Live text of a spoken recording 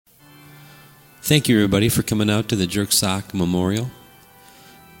Thank you, everybody, for coming out to the Jerk Sock Memorial.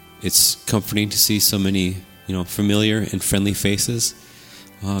 It's comforting to see so many, familiar and friendly faces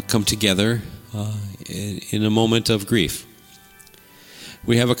come together in a moment of grief.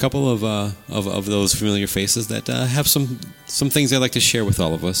 We have a couple of those familiar faces that have some things they'd like to share with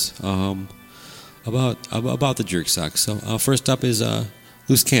all of us about the Jerk Sock. So first up is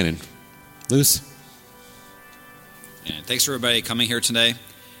Loose Cannon. Loose. And thanks for everybody coming here today.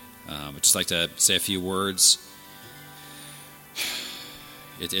 I'd just like to say a few words.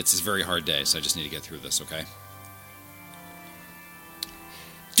 It's a very hard day, so I just need to get through this, okay?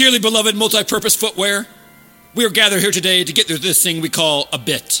 Dearly beloved multi-purpose footwear, we are gathered here today to get through this thing we call a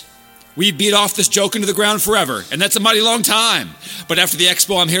bit. We beat off this joke into the ground forever, and that's a mighty long time. But after the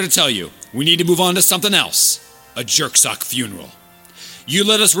expo, I'm here to tell you, we need to move on to something else. A Jerk Sock funeral. You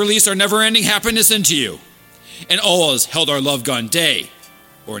let us release our never-ending happiness into you, and always held our love gun day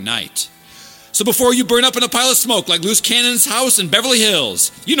or night. So before you burn up in a pile of smoke like Loose Cannon's house in Beverly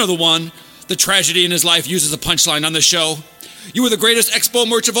Hills, you know the one, the tragedy in his life uses a punchline on the show. You were the greatest expo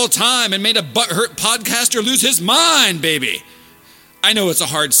merch of all time and made a butthurt podcaster lose his mind, baby. I know it's a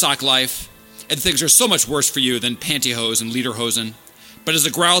hard sock life, and things are so much worse for you than pantyhose and lederhosen. But as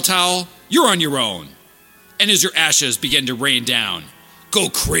a growl towel, you're on your own. And as your ashes begin to rain down, go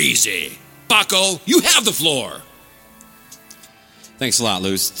crazy. Baco, you have the floor. Thanks a lot,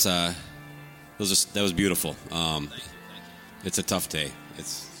 Luce. That was beautiful. It's a tough day.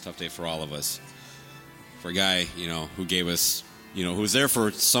 It's a tough day for all of us. For a guy, who gave us, who was there for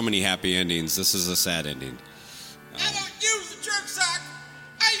so many happy endings, this is a sad ending. I don't use the Jerk Sock.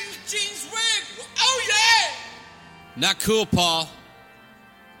 I use Gene's wig. Oh, yeah! Not cool, Paul.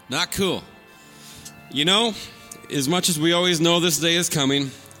 Not cool. As much as we always know this day is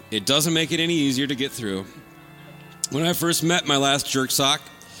coming, it doesn't make it any easier to get through. When I first met my last Jerk Sock,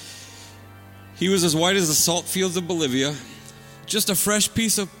 he was as white as the salt fields of Bolivia. Just a fresh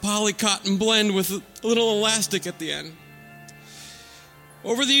piece of polycotton blend with a little elastic at the end.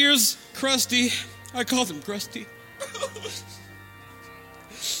 Over the years, Krusty, I called him Krusty.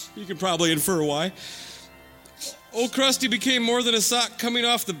 You can probably infer why. Old Krusty became more than a sock coming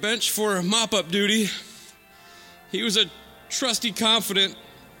off the bench for mop-up duty. He was a trusty confidant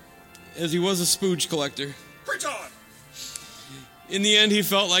as he was a spooge collector. Preach on! In the end, he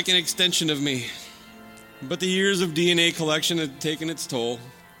felt like an extension of me. But the years of DNA collection had taken its toll.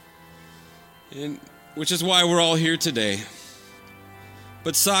 And which is why we're all here today.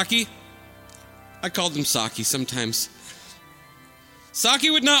 But Saki, I called him Saki sometimes. Saki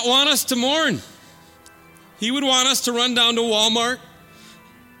would not want us to mourn. He would want us to run down to Walmart,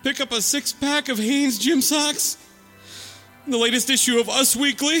 pick up a 6-pack of Hanes gym socks, the latest issue of Us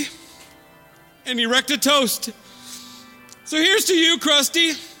Weekly, and erect a toast. So here's to you,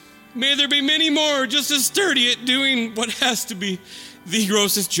 Krusty. May there be many more just as sturdy at doing what has to be the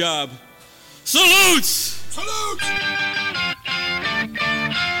grossest job. Salutes! Salute!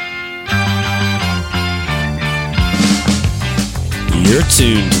 You're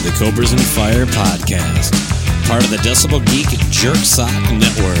tuned to the Cobras and Fire podcast, part of the Decibel Geek Jerk Sock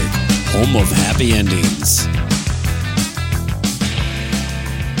Network, home of happy endings.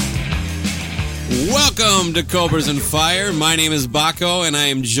 Welcome to Cobras and Fire. My name is Baco, and I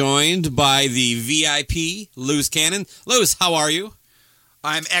am joined by the VIP, Loose Cannon. Loose, how are you?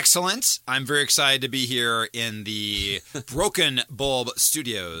 I'm excellent. I'm very excited to be here in the Broken Bulb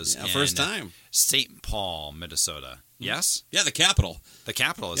Studios. Yeah, first time. St. Paul, Minnesota. Yes? Yeah, the capital. The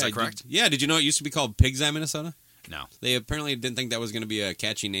capital, is that correct? Did you know it used to be called Pig's Eye, Minnesota? No. They apparently didn't think that was going to be a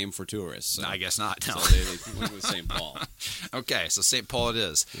catchy name for tourists. So. I guess not. No. So they went with St. Paul. Okay, so St. Paul it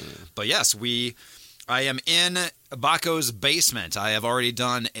is. Yeah. But yes, I am in Baco's basement. I have already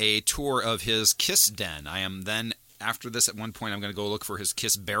done a tour of his Kiss Den. I am then, after this, at one point, I'm going to go look for his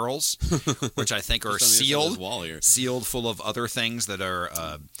Kiss barrels, which I think are sealed full of other things that are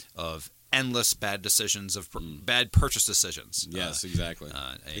of endless bad decisions, bad purchase decisions. Yes, exactly.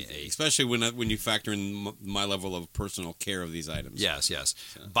 Especially when you factor in my level of personal care of these items. Yes.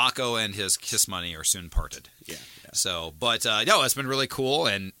 So. Baco and his Kiss money are soon parted. Yeah. So, but no, it's been really cool,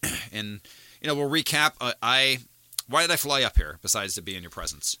 and we'll recap. Why did I fly up here besides to be in your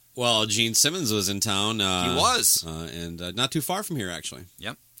presence? Well, Gene Simmons was in town. He was, and not too far from here, actually.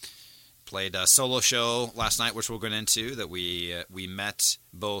 Yep. Played a solo show last night, which we'll get into. That we met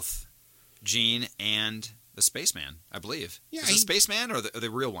both Gene and the Spaceman, I believe. Yeah, is the Spaceman or the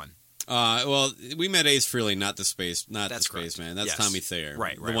real one? Well, we met Ace Frehley, not the Spaceman. That's yes. Tommy Thayer,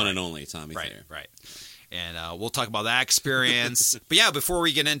 the one and only Tommy Thayer. Right. And we'll talk about that experience. But yeah, before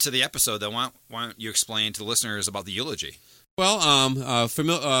we get into the episode, though, why don't you explain to the listeners about the eulogy? Well,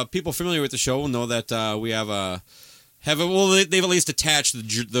 people familiar with the show will know that we have they've at least attached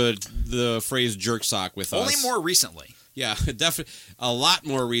the phrase jerk sock with us. Only more recently. Yeah, definitely a lot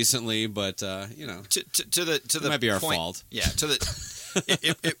more recently, but to the it might be our point, fault. Yeah, to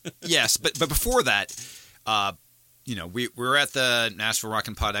the yes, but before that, we were at the Nashville Rock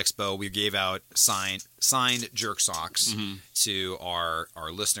and Pod Expo. We gave out signed jerk socks to our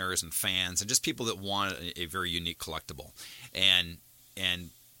listeners and fans, and just people that want a very unique collectible. And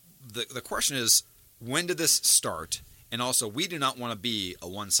the question is, when did this start? And also, we do not want to be a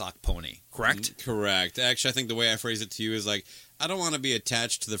one-sock pony, correct? Correct. Actually, I think the way I phrase it to you is like, I don't want to be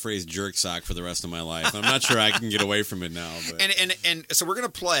attached to the phrase jerk sock for the rest of my life. I'm not sure I can get away from it now. But. And so we're going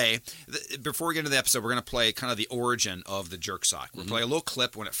to play, before we get into the episode, we're going to play kind of the origin of the jerk sock. We'll play a little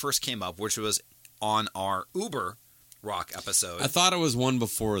clip when it first came up, which was on our Uber Rock episode. I thought it was one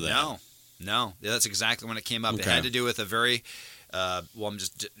before that. No. Yeah, that's exactly when it came up. Okay. It had to do with a very,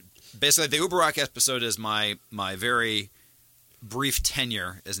 basically the Uber Rock episode is my very brief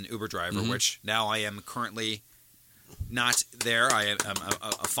tenure as an Uber driver, which now I am currently not there. I am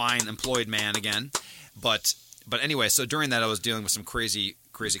a fine employed man again. But anyway, so during that I was dealing with some crazy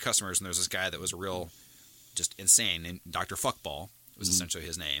customers, and there was this guy that was a real just insane, and Dr. Fuckball was essentially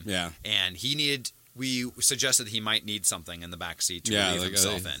his name. Yeah. And we suggested he might need something in the back seat to relieve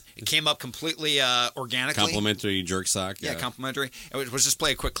himself in. It came up completely organically. Complimentary jerk sock. Yeah, complimentary. We'll just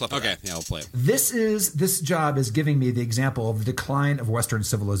play a quick clip of that. Okay, yeah, I'll play it. This job is giving me the example of the decline of Western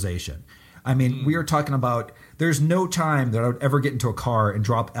civilization. I mean, we are talking about there's no time that I would ever get into a car and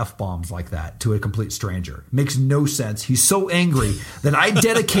drop F-bombs like that to a complete stranger. Makes no sense. He's so angry that I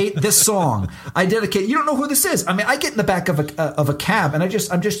dedicate this song. You don't know who this is. I mean, I get in the back of a cab and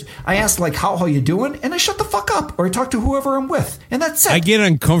I ask like, how you doing? And I shut the fuck up, or I talk to whoever I'm with. And that's it. I get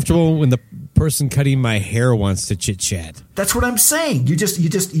uncomfortable when the person cutting my hair wants to chit chat. That's what I'm saying. You just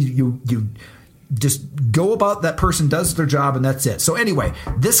go about that person does their job, and that's it. So anyway,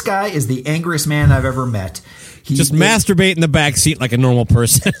 this guy is the angriest man I've ever met. Masturbate in the back seat like a normal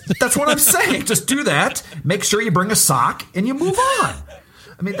person. That's what I'm saying. Just do that. Make sure you bring a sock and you move on.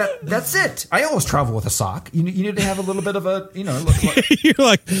 I mean, that's it. I always travel with a sock. You need to have a little bit of a, You're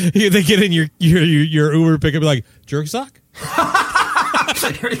like, they get in your Uber pickup, like, jerk sock?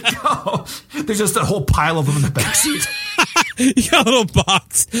 There you go. There's just a whole pile of them in the back seat. You got a little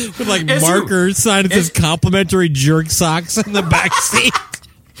box with like markers signed. It says complimentary jerk socks in the back seat.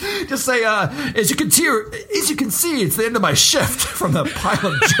 Just say, as you can see, it's the end of my shift from the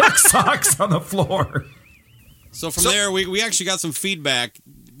pile of jerk socks on the floor. So there, we actually got some feedback,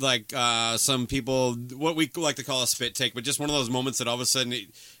 like some people, what we like to call a spit take, but just one of those moments that all of a sudden,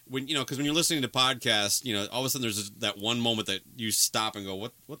 because when you're listening to podcasts, all of a sudden there's that one moment that you stop and go,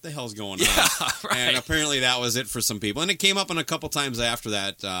 what the hell's going on? Yeah, right. And apparently that was it for some people. And it came up on a couple times after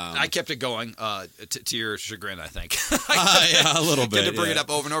that. I kept it going to your chagrin, I think. Yeah, a little bit. Had to bring it up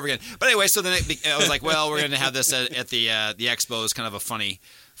over and over again. But anyway, so then I was like, well, we're going to have this at the expo as kind of a funny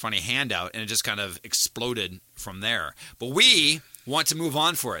handout, and it just kind of exploded from there. But we want to move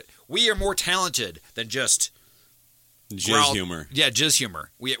on for it. We are more talented than just jizz humor. Yeah, jizz humor.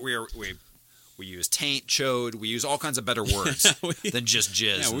 We use taint, chode. We use all kinds of better words than just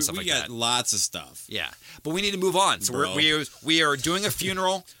jizz and stuff like that. We got lots of stuff. Yeah, but we need to move on. So we are doing a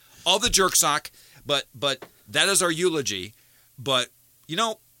funeral of the jerk sock, but that is our eulogy. But you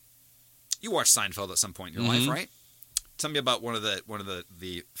watched Seinfeld at some point in your life, right? Tell me about one of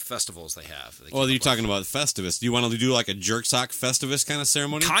the festivals they have. Well, you're talking about Festivus. Do you want to do like a jerk sock Festivus kind of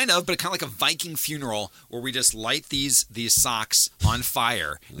ceremony? Kind of, but kind of like a Viking funeral where we just light these socks on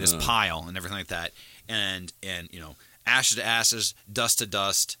fire, this pile and everything like that, and ashes to ashes, dust to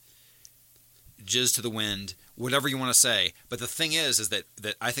dust, jizz to the wind, whatever you want to say. But the thing is that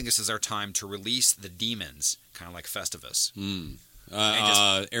I think this is our time to release the demons, kind of like Festivus.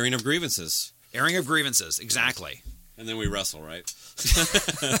 Airing of grievances. Airing of grievances, exactly. And then we wrestle, right?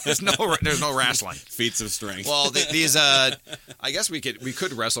 There's no wrestling. Feats of strength. Well, these I guess we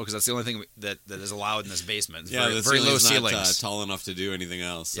could wrestle because that's the only thing that is allowed in this basement. It's very low ceilings. Not tall enough to do anything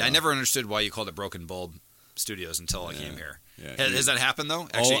else. So. Yeah, I never understood why you called it Broken Bulb Studios until I came here. Yeah, has that happened though?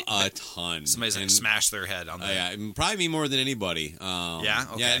 Actually, a ton. Somebody's smashed their head on that. Yeah, probably me more than anybody. Yeah,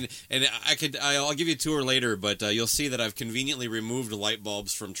 okay. Yeah, and I'll give you a tour later, but you'll see that I've conveniently removed light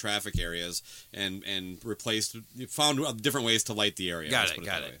bulbs from traffic areas and found different ways to light the area. Got it.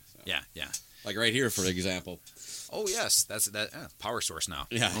 So. Yeah. Like right here, for example. Oh yes, that's power source now.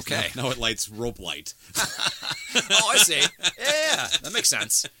 Yeah. Okay. Now it lights rope light. Oh, I see. Yeah, that makes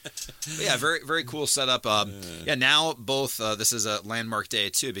sense. But yeah, very very cool setup. Now both this is a landmark day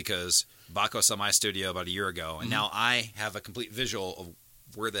too because Baco saw my studio about a year ago, and now I have a complete visual of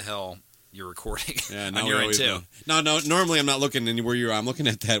where the hell you're recording. Yeah, on now your we're end always too. No. Normally I'm not looking anywhere you are. I'm looking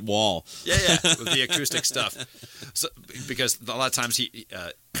at that wall. Yeah, with the acoustic stuff. So, because a lot of times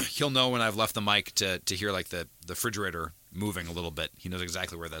he'll know when I've left the mic to hear like the refrigerator moving a little bit. He knows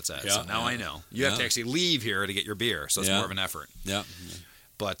exactly where that's at. Yeah, So now I know. You have to actually leave here to get your beer, so it's more of an effort. Yeah.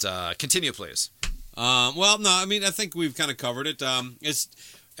 But continue, please. Well, no, I mean I think we've kind of covered it. It's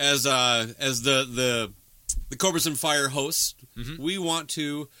as the Cobras and Fire hosts, we want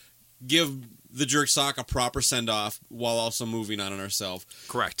to give the Jerk Sock a proper send-off while also moving on ourselves.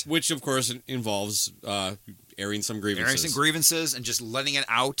 Correct. Which, of course, involves airing some grievances. Airing some grievances and just letting it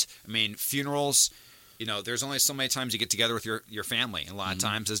out. I mean, funerals, there's only so many times you get together with your family. And a lot of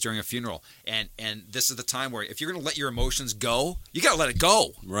times is during a funeral. And this is the time where if you're going to let your emotions go, you got to let it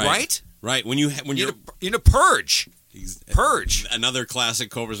go. Right? Right. When you're you need to purge. Purge. Another classic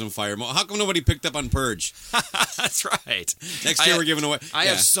Cobras and Fire. How come nobody picked up on Purge? That's right. Next year we're giving away. I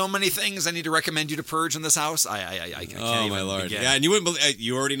have so many things I need to recommend you to purge in this house. I can't oh even my Lord! begin. Yeah, and you wouldn't believe,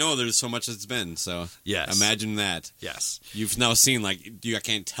 you already know there's so much that's been. So yes, imagine that. Yes, you've now seen I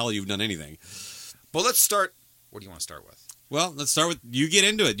can't tell you've done anything. Well, let's start. What do you want to start with? Well, let's start with you. Get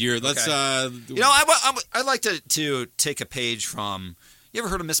into it. Let's. I'd like to take a page from. You ever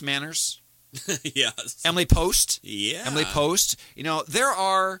heard of Miss Manners? Yes. Emily Post? Yeah. Emily Post. There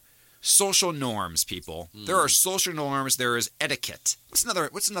are social norms, people. There are social norms. There is etiquette. What's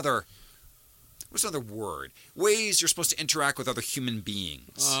another word? Ways you're supposed to interact with other human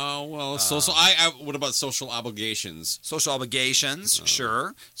beings. Oh, well, social. What about social obligations? Social obligations,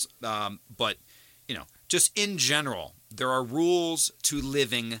 sure. But, just in general, there are rules to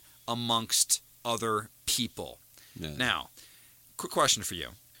living amongst other people. Yeah. Now, quick question for you.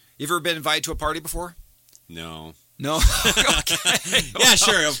 You ever been invited to a party before? No. Okay. Yeah,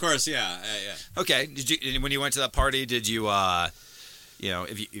 sure, of course, yeah. Okay. When you went to that party, did you,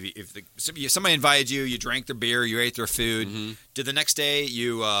 if somebody invited you, you drank their beer, you ate their food, did the next day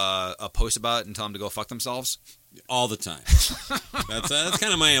you post about it and tell them to go fuck themselves? All the time. That's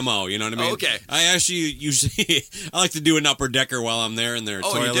kind of my MO, you know what I mean? Oh, okay. I actually usually I like to do an upper decker while I'm there in their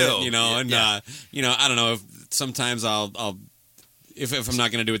toilet, you do? I don't know if sometimes I'll if I'm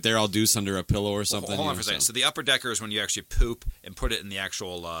not going to do it there, I'll do under a pillow or something. Hold on for a second. So the upper decker is when you actually poop and put it in the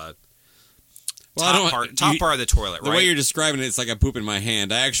actual top part of the toilet, right? The way you're describing it, it's like I poop in my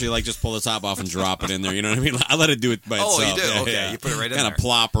hand. I actually just pull the top off and drop it in there. You know what I mean? I let it do it by itself. Oh, you do? Yeah, okay, yeah. You put it right in there. Kind of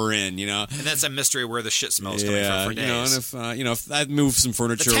plop her in, And that's a mystery where the shit smells coming from for days. And if I move some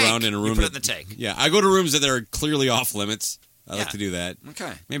furniture around in a room, you put it in the tank. Yeah, I go to rooms that are clearly off limits. I like to do that.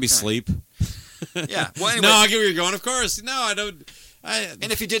 Okay. Maybe sleep. Yeah. Well, anyway. No, I get where you're going. Of course. No, I don't.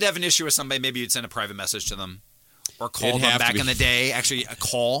 And if you did have an issue with somebody, maybe you'd send a private message to them or call them back in the day. Actually, a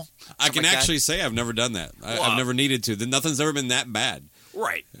call. I can actually say I've never done that. I've never needed to. Nothing's ever been that bad.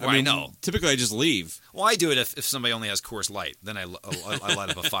 Right. I know. Typically, I just leave. Well, I do it if somebody only has Coors Light. Then I light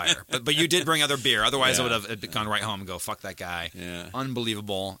up a fire. But you did bring other beer. Otherwise, I would have gone right home and go, fuck that guy. Yeah.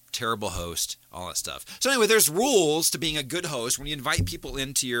 Unbelievable. Terrible host. All that stuff. So anyway, there's rules to being a good host. When you invite people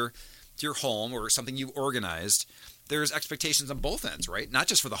into your home or something you've organized, there's expectations on both ends, right? Not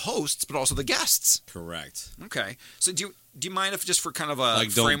just for the hosts, but also the guests. Correct. Okay. So do you mind if just for kind of a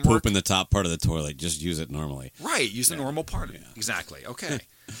don't framework? poop in the top part of the toilet. Just use it normally. Right. Use the normal part. Yeah. Exactly. Okay.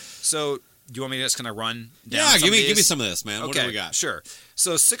 So do you want me to just kind of run down? Yeah. give me some of this, man. Okay. What do we got? Sure.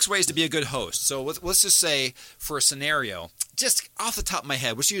 So 6 ways to be a good host. So let's just say for a scenario, just off the top of my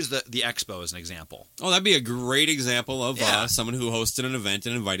head, let's use the expo as an example. Oh, that'd be a great example of someone who hosted an event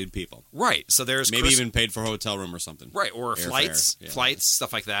and invited people. Right. So there's maybe even paid for a hotel room or something. Right. Or flights, flights,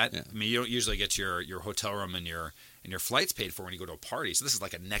 stuff like that. Yeah. I mean, you don't usually get your hotel room and your flights paid for when you go to a party. So this is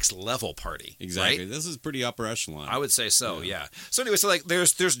like a next level party. Exactly. Right? This is pretty upper echelon. I would say so. Yeah. So anyway, so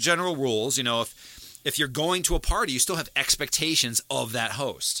there's general rules. If you're going to a party, you still have expectations of that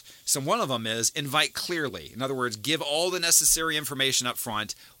host. So one of them is invite clearly. In other words, give all the necessary information up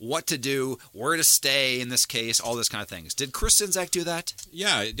front, what to do, where to stay in this case, all this kind of things. Did Chris Czynszak do that?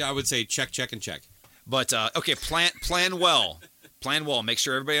 Yeah, I would say check, and check. But, okay, plan well. Plan well. Make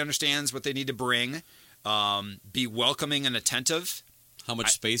sure everybody understands what they need to bring. Be welcoming and attentive. How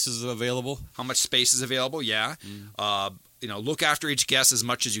much space is available? How much space is available, yeah. Look after each guest as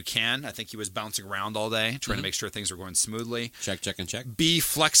much as you can. I think he was bouncing around all day, trying to make sure things were going smoothly. Check, and check. Be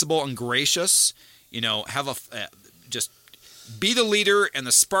flexible and gracious. Just be the leader and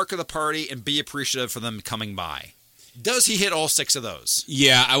the spark of the party, and be appreciative for them coming by. Does he hit all 6 of those?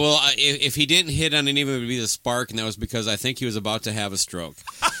 Yeah, I will. If he didn't hit on any of it, it would be the spark, and that was because I think he was about to have a stroke.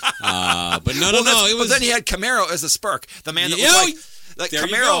 But no. But then he had Camaro as the spark, the man that looked like Like There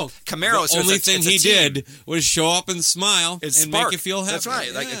you Camaro, go. Camaro. The so only it's a thing he team. did was show up and smile It's and spark. make you feel happy. That's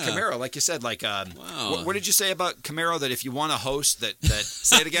right. Like Yeah. Camaro, like you said. Like, Wow. what did you say about Camaro? That if you want a host, that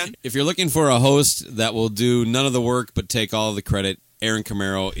say it again. If you're looking for a host that will do none of the work but take all of the credit, Aaron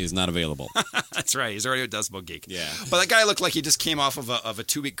Camaro is not available. That's right. He's already a Decibel Geek. Yeah. But that guy looked like he just came off of a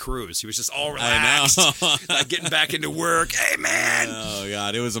 2-week cruise. He was just all I relaxed, know. like getting back into work. Hey, man. Oh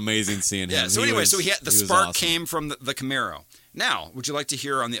God, it was amazing seeing him. Yeah. So He anyway, was- the he was spark awesome. came from the Camaro. Now, would you like to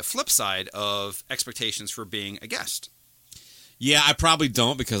hear on the flip side of expectations for being a guest? Yeah, I probably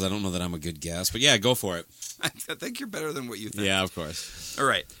don't because I don't know that I'm a good guest. But yeah, go for it. I think you're better than what you think. Yeah, of course. All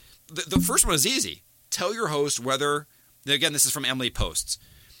right. The first one is easy. Tell your host whether. Again, this is from Emily Posts.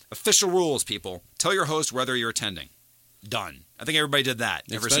 Official rules, people. Tell your host whether you're attending. Done. I think everybody did that.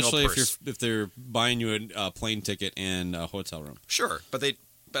 Every Especially single person. if they're buying you a plane ticket and a hotel room. Sure, but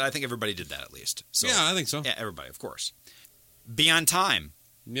I think everybody did that at least. So Yeah, I think so. yeah, everybody, of course. Be on time,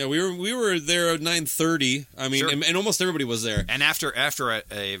 Yeah, we were there at 9:30. I mean, Sure. and almost everybody was there. and after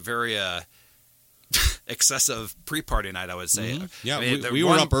a very excessive pre-party night, I would say. Yeah, I mean, we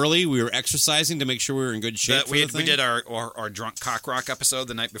were up early. We were exercising to make sure we were in good shape. We for the thing. did our drunk cock rock episode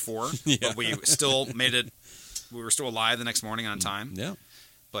the night before, but we still made it. We were still alive the next morning on time. Yeah,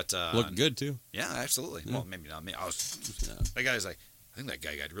 But looked good too. Yeah, absolutely. Well, maybe not me. That guy's like, I think that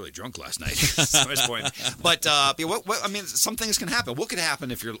guy got really drunk last night. At this point. But I mean, some things can happen. What could happen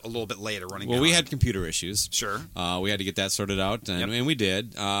if you're a little bit late or running? Well, we behind? had computer issues. Sure. We had to get that sorted out, and we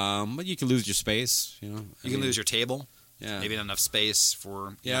did. But you can lose your space. You You can lose your table. Yeah. Maybe not enough space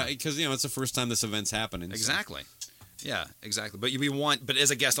for. Yeah, because it's the first time this event's happening. so- Exactly. Yeah, exactly. But but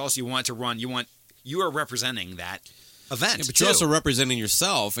as a guest, also you want to run. You are representing that event. Yeah, but you're too. also representing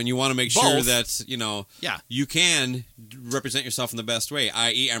yourself, and you want to make sure Both. that Yeah. you can represent yourself in the best way.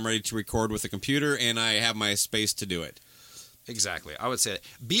 I.e., I'm ready to record with a computer, and I have my space to do it. Exactly. I would say that.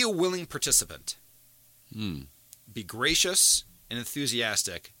 Be a willing participant. Be gracious and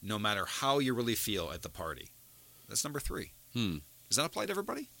enthusiastic, no matter how you really feel at the party. That's number 3. Does that apply to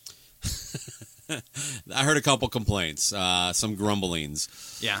everybody? I heard a couple complaints, some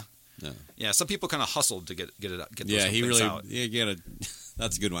grumblings. Yeah. No. Yeah. Some people kind of hustled to get those Yeah, he things really. out. Yeah,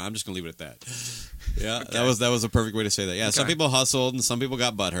 that's a good one. I'm just gonna leave it at that. Yeah, that was a perfect way to say that. Yeah, some Okay. people hustled, and some people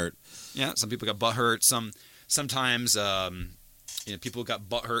got butthurt. Yeah. Some people got butt hurt. Sometimes people got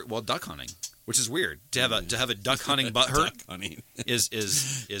butt hurt while duck hunting, which is weird. To have a duck hunting butt hurt Duck hunting. is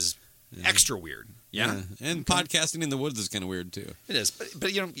extra weird. Yeah. And podcasting in the woods is kind of weird too. It is.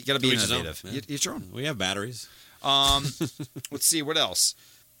 But you got to be To each his own. innovative. Yeah. Each your own. We have batteries. Let's see what else.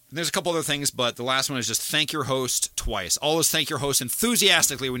 There's a couple other things, but the last one is just thank your host twice. Always thank your host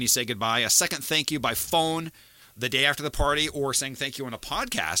enthusiastically when you say goodbye. A second thank you by phone the day after the party, or saying thank you on a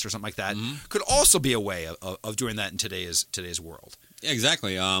podcast or something like that could also be a way of doing that in today's world.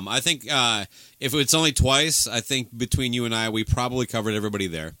 Exactly. I think if it's only twice, I think between you and I, we probably covered everybody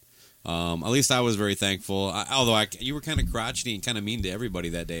there. At least I was very thankful. Although you were kind of crotchety and kind of mean to everybody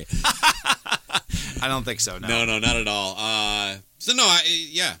that day. I don't think so. No, not at all.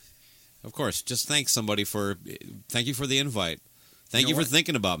 Yeah, of course. Just thank somebody thank you for the invite. Thank you for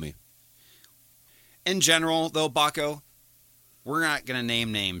thinking about me. In general, though, Baco, we're not going to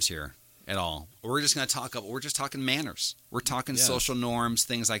name names here at all. We're just going to talk. We're just talking manners. We're talking social norms,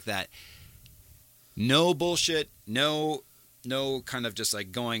 things like that. No bullshit. No kind of just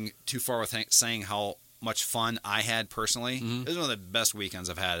like going too far with saying how much fun I had personally. It was one of the best weekends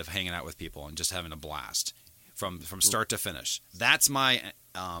I've had of hanging out with people and just having a blast from start to finish. That's my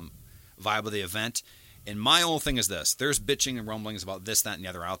vibe of the event. And my whole thing is this. There's bitching and rumblings about this, that, and the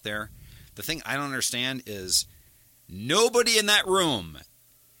other out there. The thing I don't understand is nobody in that room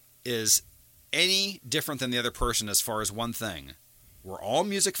is any different than the other person as far as one thing. We're all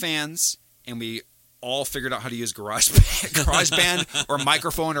music fans, and we all figured out how to use GarageBand or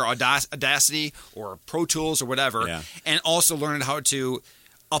microphone or Audacity or Pro Tools or whatever, and also learned how to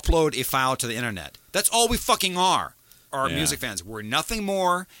upload a file to the internet. That's all we fucking are music fans. We're nothing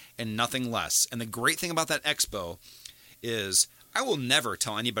more and nothing less. And the great thing about that expo is I will never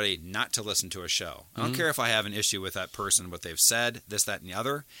tell anybody not to listen to a show. I don't care if I have an issue with that person, what they've said, this, that, and the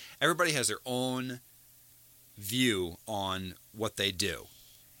other. Everybody has their own view on what they do.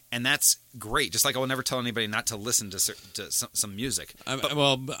 And that's great. Just like I will never tell anybody not to listen to some music.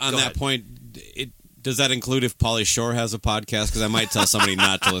 Well, on that ahead. point, does that include if Pauly Shore has a podcast? Because I might tell somebody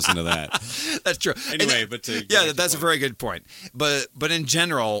not to listen to that. That's true. Anyway, that's a very good point. But in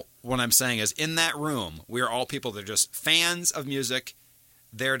general, what I'm saying is in that room, we are all people that are just fans of music.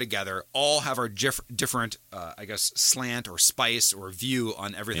 There together, all have our different, I guess, slant or spice or view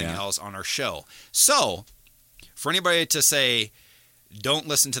on everything else on our show. So, for anybody to say, don't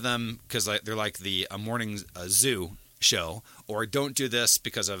listen to them because they're like the morning zoo show, or don't do this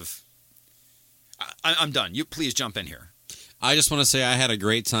because of. I'm done. You please jump in here. I just want to say I had a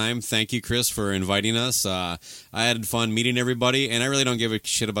great time. Thank you, Chris, for inviting us. I had fun meeting everybody, and I really don't give a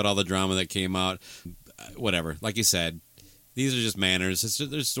shit about all the drama that came out. Whatever. Like you said, these are just manners. There's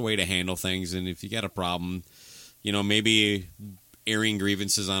just a way to handle things, and if you got a problem, maybe airing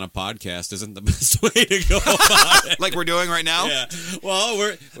grievances on a podcast isn't the best way to go about it. Like we're doing right now? Yeah. Well,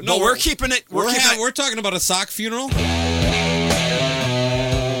 we're keeping it. We're talking about a sock funeral.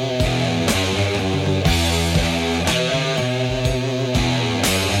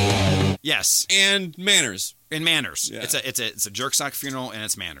 Yes, and manners. In manners, yeah. It's a jerk sock funeral, and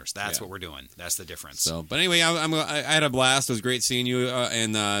it's manners. That's what we're doing. That's the difference. So, but anyway, I had a blast. It was great seeing you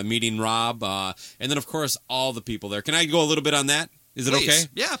and meeting Rob, and then of course all the people there. Can I go a little bit on that? Is it okay?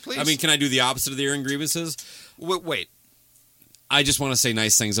 Yeah, please. I mean, can I do the opposite of the airing grievances? Wait. I just want to say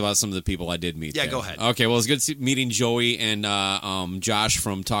nice things about some of the people I did meet. Yeah, there. Go ahead. Okay, well, it's good meeting Joey and Josh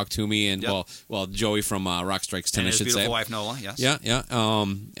from Talk to Me, and well, Joey from Rock Strikes 10, and I his should beautiful say. wife Nola. Yes. Yeah.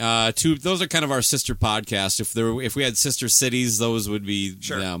 Those are kind of our sister podcasts. If we had sister cities, those would be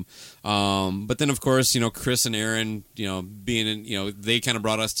them. But then, of course, Chris and Aaron, being in, they kind of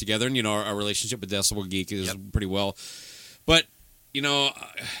brought us together, and our relationship with Decibel Geek is pretty well. But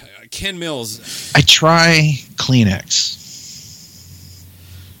Ken Mills. I try Kleenex.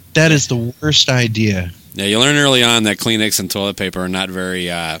 That is the worst idea. Yeah, you learn early on that Kleenex and toilet paper are not very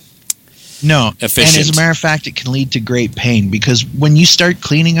efficient. And as a matter of fact, it can lead to great pain because when you start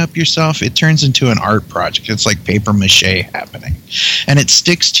cleaning up yourself, it turns into an art project. It's like paper mache happening, and it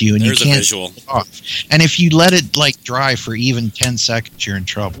sticks to you, and There's you can't a visual. take it off. And if you let it dry for even 10 seconds, you're in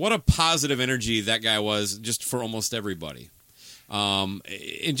trouble. What a positive energy that guy was, just for almost everybody.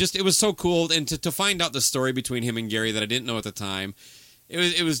 It was so cool, and to find out the story between him and Gary that I didn't know at the time.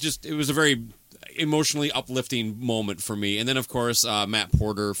 It was a very emotionally uplifting moment for me. And then, of course, Matt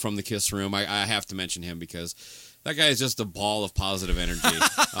Porter from the Kiss Room. I have to mention him because that guy is just a ball of positive energy.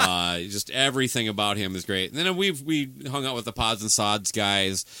 Just everything about him is great. And then we hung out with the Pods and Sods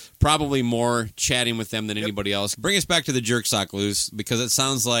guys, probably more chatting with them than anybody else. Bring us back to the Jerk Sock Loose, because it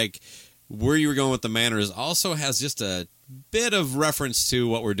sounds like where you were going with the manners also has just a bit of reference to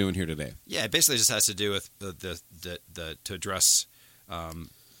what we're doing here today. Yeah, it basically just has to do with the to address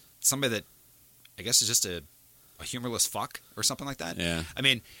somebody that I guess is just a humorless fuck or something like that. Yeah. I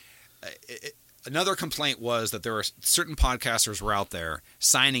mean, another complaint was that there were certain podcasters were out there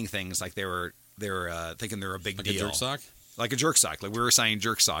signing things like they were thinking they're a big deal. Like a jerk sock? Like a jerk sock. Like we were signing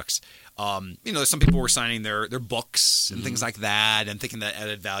jerk socks. Some people were signing their books and things like that and thinking that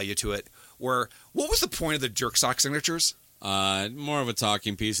added value to it. What was the point of the jerk sock signatures? More of a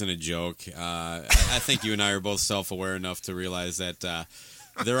talking piece and a joke. I think you and I are both self-aware enough to realize that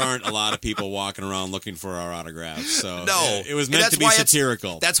there aren't a lot of people walking around looking for our autographs. So no, it was meant to be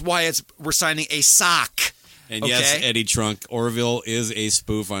satirical. That's why we're signing a sock. And yes, Eddie Trunk, Orville is a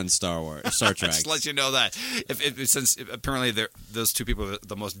spoof on Star Trek. Just let you know that. Since apparently those two people are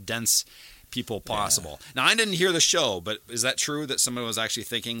the most dense people possible. Yeah. Now, I didn't hear the show, but is that true that someone was actually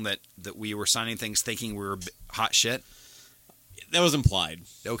thinking that we were signing things thinking we were hot shit? That was implied.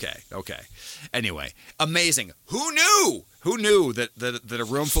 Okay. Anyway, amazing. Who knew that a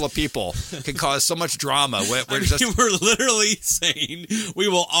room full of people can cause so much drama? We're literally saying we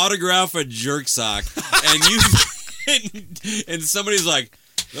will autograph a jerk sock, and somebody's like,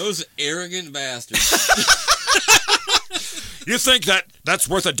 those arrogant bastards. You think that's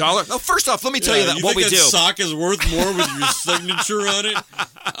worth $1? No, first off, let me tell you what we do. Sock is worth more with your signature on it?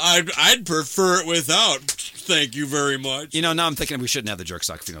 I'd prefer it without. Thank you very much. Now I'm thinking we shouldn't have the jerk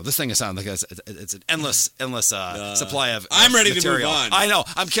sock funeral. This thing is sounding like it's an endless supply of I'm ready material. to move on. I know.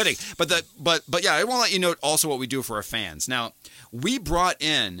 I'm kidding. But yeah, I want to let you know also what we do for our fans. Now,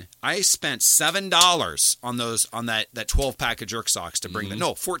 I spent $7 on that 12-pack of jerk socks to bring them.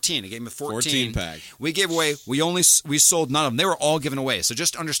 No, 14. It gave me 14 pack. We gave away. We sold none of them. They were all given away. So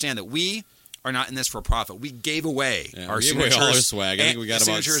just understand that we are not in this for profit. We gave away our signatures, all our swag. I think we got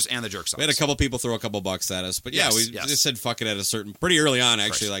signatures and the jerk socks. We had a couple people throw a couple bucks at us, but we just said fuck it at a certain pretty early on.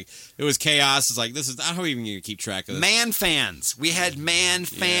 Actually, like it was chaos. It's like this is how are we even going to keep track of this? Man fans. We had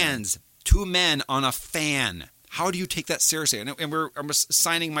fans. 2 men on a fan. How do you take that seriously? And I'm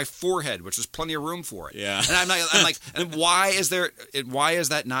signing my forehead, which was plenty of room for it. Yeah. And I'm like, and why is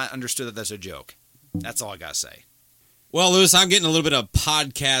that not understood that that's a joke? That's all I gotta say. Well, Lewis, I'm getting a little bit of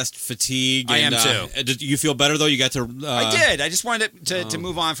podcast fatigue. I am too. Do you feel better though? You got to. I did. I just wanted to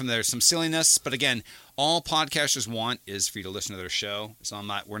move on from there. Some silliness, but again, all podcasters want is for you to listen to their show. So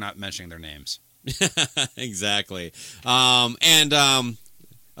we're not mentioning their names. Exactly.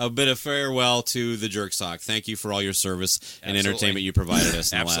 A bit of farewell to the Jerk Sock. Thank you for all your service and entertainment you provided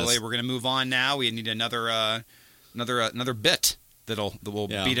us. Absolutely. We're going to move on now. We need another bit that will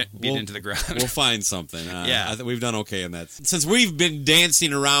beat it into the ground. We'll find something. Yeah. I think we've done okay in that. Since we've been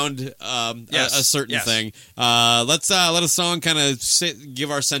dancing around a certain thing, let a song kind of give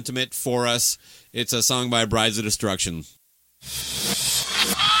our sentiment for us. It's a song by Brides of Destruction.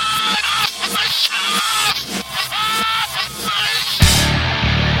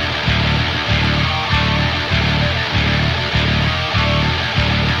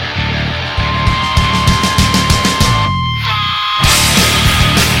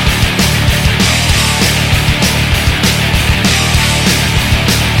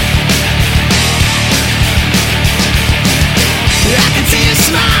 I can see you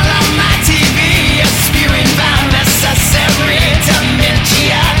smile on my TV. You're spewing violence, every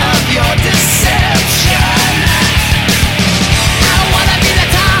dementia of your deception. I don't wanna be the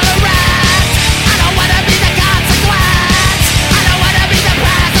tolerance. I don't wanna be the consequence. I don't wanna be the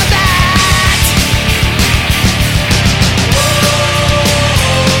price of that.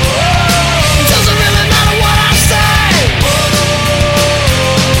 It doesn't really matter what I say.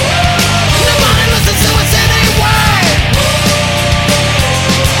 Nobody listens to us anyway.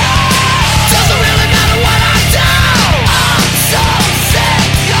 Doesn't really matter what I do. I'm so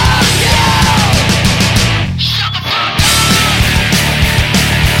sick of you. Shut the fuck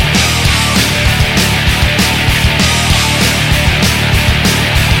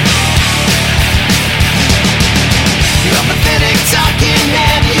You're pathetic talking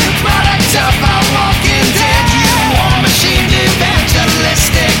head, you product of a walking dead. You war machine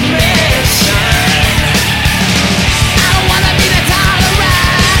evangelistic mission. I don't wanna be the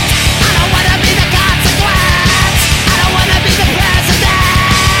tolerance. I don't wanna be the consequence. I don't wanna be the president.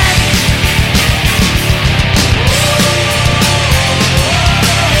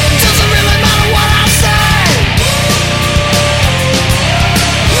 Doesn't really matter what I say.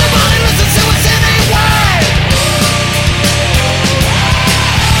 Nobody listens to us anyway.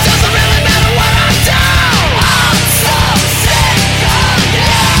 Doesn't really matter what I do. I'm so sick of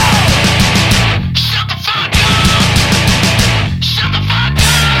you. Shut the fuck up. Shut the fuck up.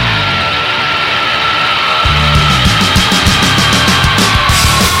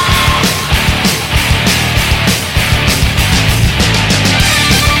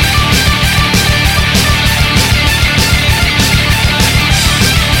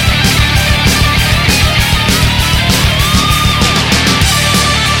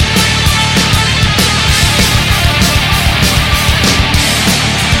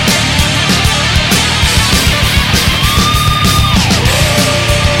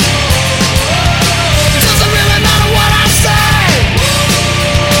 Doesn't really matter what I say.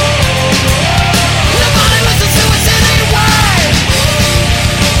 Nobody listens to us anyway.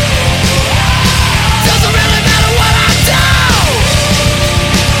 Doesn't really matter what I do.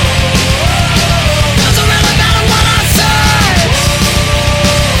 Doesn't really matter what I say.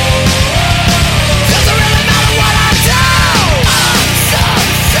 Doesn't really matter what I do. I'm so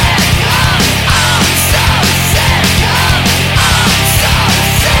sick of. I'm so sick of. I'm so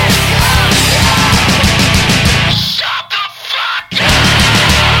sick of you. Shut the fuck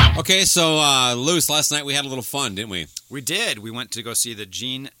up. Okay, so Luce, last night we had a little fun, didn't we? We did. We went to go see the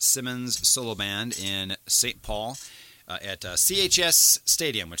Gene Simmons Solo Band in St. Paul at CHS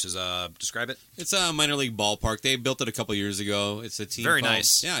Stadium, which is describe it. It's a minor league ballpark. They built it a couple years ago. It's a team. Very called-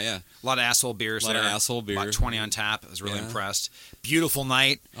 nice. Yeah, yeah. A lot of asshole beers A lot there. of asshole beer. About 20 on tap. I was really Yeah. impressed. Beautiful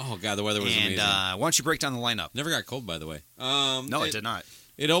night. Oh god, the weather was And amazing. why don't you break down the lineup? Never got cold, by the way. No, it did not.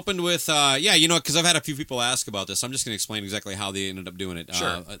 It opened with, because I've had a few people ask about this. I'm just going to explain exactly how they ended up doing it.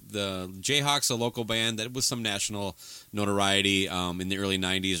 Sure. The Jayhawks, a local band that was some national notoriety in the early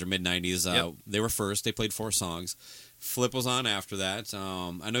 90s or mid-90s. Yep. They were first. They played 4 songs. Flip was on after that.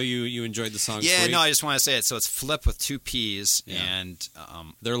 I know you enjoyed the song. Yeah, Freak. no, I just want to say it. So it's Flip with 2 P's, Yeah. and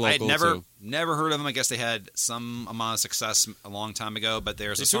They're I had local, never heard of them. I guess they had some amount of success a long time ago, but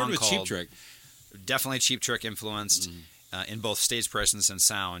there's They a toured song with called Cheap Trick. definitely Cheap Trick influenced in both stage presence and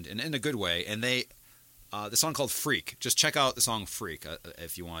sound, and in a good way. And they the song called Freak. Just check out the song Freak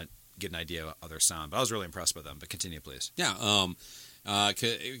if you want to get an idea of their sound. But I was really impressed with them. But continue, please. Yeah.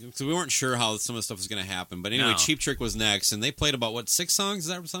 So we weren't sure how some of the stuff was going to happen. But anyway, No. Cheap Trick was next, and they played about, 6 songs?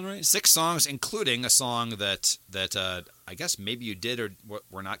 Does that sound right? 6 songs, including a song that I guess maybe you did or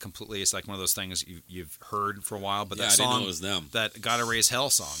were not completely. It's like one of those things you've heard for a while. But Yeah, that I didn't song, know it was them. that Gotta Raise Hell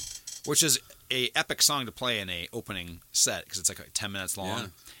song, which is a epic song to play in a opening set because it's like 10 minutes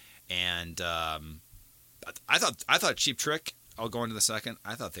long. Yeah. And I thought Cheap Trick. I'll go into the second.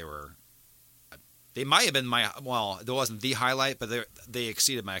 I thought they were They might have been it wasn't the highlight, but they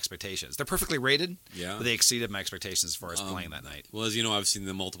exceeded my expectations. They're perfectly rated, but they exceeded my expectations as far as playing that night. Well, as you know, I've seen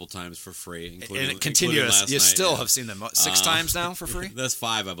them multiple times for free, and it continues. You still have seen them 6 times now for free? That's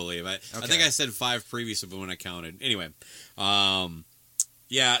 5, I believe. I think I said 5 previously, but when I counted. Anyway,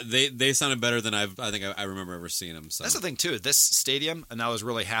 yeah, they sounded better than I remember ever seeing them. So. That's the thing, too. This stadium, and I was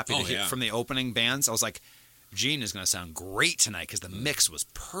really happy to hear from the opening bands. I was like, Gene is going to sound great tonight because the mix was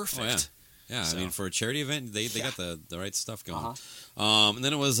perfect. Oh, yeah. Yeah, so. I mean, for a charity event, they got the right stuff going. And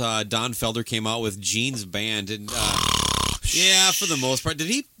then it was Don Felder came out with Gene's band. And, yeah, for the most part. Did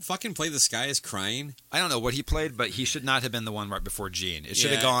he fucking play The Sky Is Crying? I don't know what he played, but he should not have been the one right before Gene. It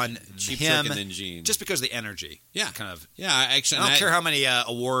should have gone Cheap him, Trick and then Gene. Just because of the energy. Yeah. Kind of. Yeah, actually. I don't care how many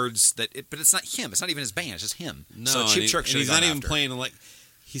awards, but it's not him. It's not even his band. It's just him. No, so Cheap Trick should have gone he's not even after. playing, like,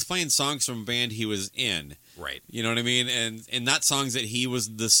 he's playing songs from a band he was in. Right. You know what I mean? And not songs that he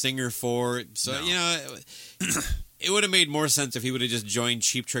was the singer for. So, you know, it would have made more sense if he would have just joined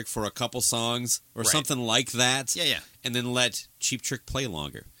Cheap Trick for a couple songs or something like that. Yeah. And then let Cheap Trick play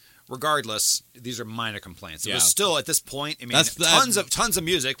longer. Regardless, these are minor complaints. It Yeah. was still, at this point, I mean, tons of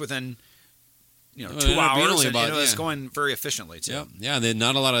music within 2 hours, and it was going very efficiently, too. Yeah, then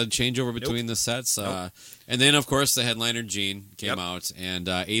not a lot of changeover between the sets. And then, of course, the headliner, Gene, came out, and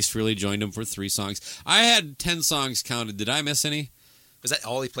Ace Frehley joined him for 3 songs. I had 10 songs counted. Did I miss any? Is that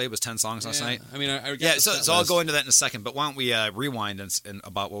all he played was 10 songs last night? I mean, so I'll go into that in a second, but why don't we rewind and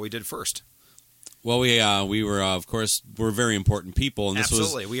about what we did first? Well, we were, of course, we're very important people, and this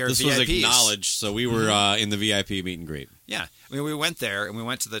was acknowledged, so we were in the VIP meet and greet. Yeah. I mean, we went there, and we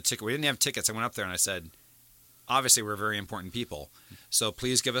went to the ticket. We didn't have tickets. I went up there, and I said, obviously, we're very important so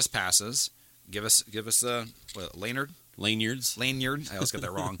please give us passes. Give us Lanyard? Lanyards? Lanyard. I always got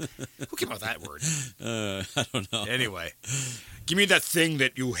that wrong. Who came up with that word? I don't know. Anyway, give me that thing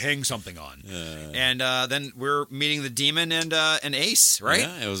that you hang something on. And then we're meeting the Demon and Ace, right?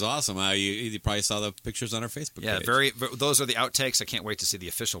 Yeah, it was awesome. You probably saw the pictures on our Facebook page. Yeah, those are the outtakes. I can't wait to see the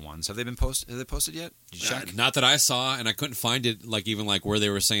official ones. Have they been posted? Have they posted yet? Did you check? Not that I saw, and I couldn't find it. Even where they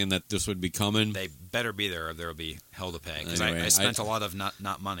were saying that this would be coming. They better be there, or there will be hell to pay. Because anyway, I spent a lot of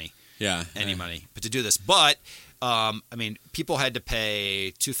not money. Yeah, any money, but to do this. But I mean, people had to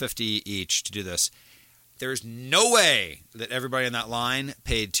pay $250 each to do this. There's no way that everybody in that line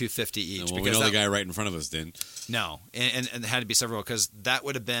paid $250 each. Well, we know the guy right in front of us didn't. No, and it had to be several, because that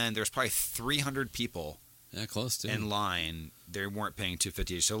would have been, there's probably 300 people. Yeah, close to in line. They weren't paying $250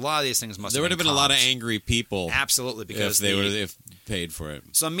 each. So a lot of these things must. There would have been a lot of angry people. Absolutely, because if they would have paid for it.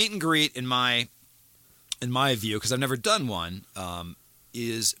 So a meet and greet, in my view, because I've never done one.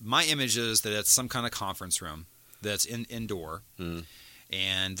 Is my image is that it's some kind of conference room that's indoor,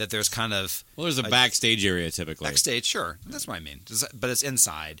 and that there's kind of there's a backstage area typically. Backstage, sure, that's what I mean. But it's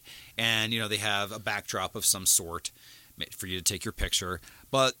inside, and they have a backdrop of some sort for you to take your picture.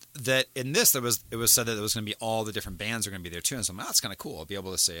 But that in this, it was said that it was going to be all the different bands are going to be there too, and so that's kind of cool. I'll be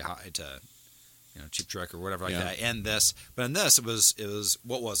able to say hi to Cheap Trick or whatever like that. And this, but in this, it was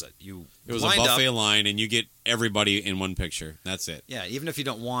what was it? It was a buffet line, and you get everybody in one picture. That's it. Yeah, even if you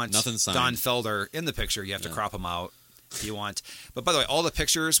don't want nothing signed. Don Felder in the picture, you have to crop him out if you want. But by the way, all the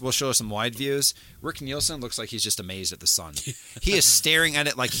pictures, we'll show some wide views. Rick Nielsen looks like he's just amazed at the sun. He is staring at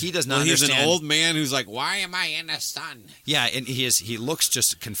it like he does not understand. He's an old man who's like, why am I in the sun? Yeah, and he looks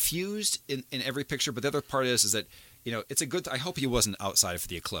just confused in every picture. But the other part is that, it's a good. I hope he wasn't outside for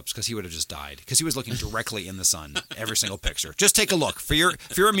the eclipse, because he would have just died, because he was looking directly in the sun every single picture. Just take a look for your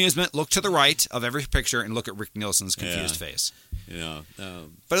amusement. Look to the right of every picture and look at Rick Nielsen's confused face. But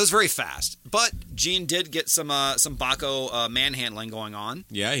it was very fast. But Gene did get some Baco manhandling going on.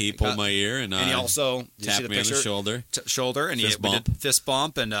 Yeah, he pulled my ear and he also tapped me on the shoulder. And fist bump. Fist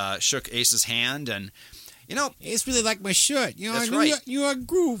bump, and shook Ace's hand, and. Ace really like my shirt. That's right. You are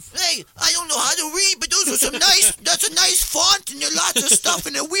groove. Hey, I don't know how to read, but those are some nice. That's a nice font, and there's lots of stuff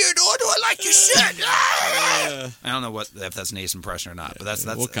in a weird order. I like your shirt. I don't know if that's an Ace impression or not, but that's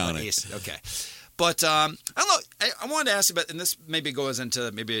we'll count Ace. Okay, but I don't know. I wanted to ask you about, and this maybe goes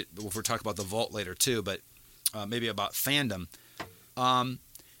into maybe if we're talking about the Vault later too, but maybe about fandom.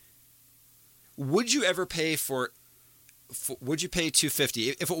 Would you ever pay for? Would you pay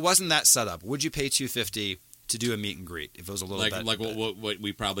 $250 if it wasn't that setup? Would you pay $250 to do a meet and greet if it was a little bit like what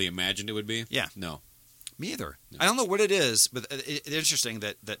we probably imagined it would be? Yeah, no, me either. No. I don't know what it is, but it's interesting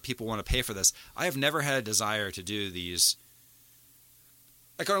that people want to pay for this. I have never had a desire to do these.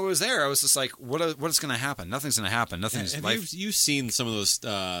 Like when I was there, I was just like, what is going to happen? Nothing's going to happen. Nothing's. Have you seen some of those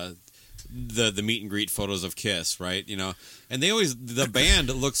the meet and greet photos of Kiss, right? You know, and the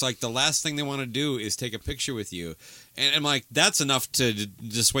band looks like the last thing they want to do is take a picture with you, and I'm like, that's enough to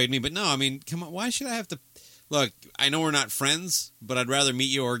dissuade me. But no, I mean, come on, why should I have to? Look, I know we're not friends, but I'd rather meet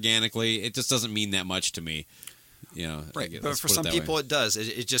you organically. It just doesn't mean that much to me. You know, right? But for some people, it does.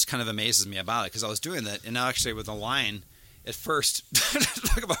 It just kind of amazes me about it because I was doing that, and now actually with the line at first,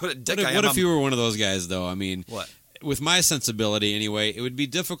 talk about what a dick I am. What if you were one of those guys, though? I mean, what? With my sensibility, anyway, it would be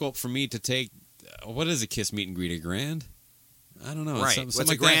difficult for me to take. What is a Kiss meet and greet? $1,000? I don't know. Right. Something What's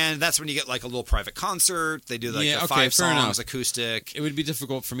like $1,000? That's when you get like a little private concert. They do like the 5 songs, enough. acoustic. It would be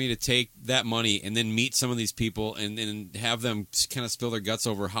difficult for me to take that money and then meet some of these people and have them kind of spill their guts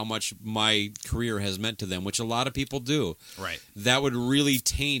over how much my career has meant to them, which a lot of people do. Right. That would really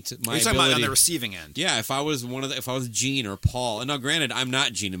taint my You're talking ability. about on the receiving end. Yeah, if I was Gene or Paul, and now granted, I'm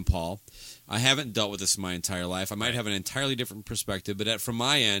not Gene and Paul. I haven't dealt with this my entire life. I might have an entirely different perspective, but from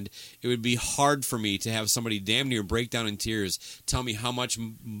my end, it would be hard for me to have somebody damn near break down in tears, tell me how much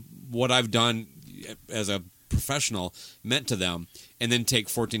what I've done as a professional meant to them, and then take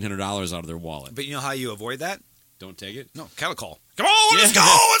 $1,400 out of their wallet. But you know how you avoid that? Don't take it? No, cattle call. Come on, let's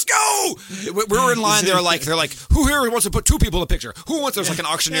go! We were in line. They're like, who here wants to put 2 people in a picture? Who wants? There's like an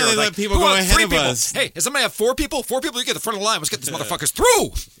auctioneer. Yeah, they let people go ahead of us. Hey, does somebody have 4 people? 4 people, you get the front of the line. Let's get these motherfuckers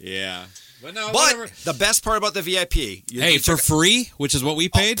through. Yeah. But the best part about the VIP, for free, which is what we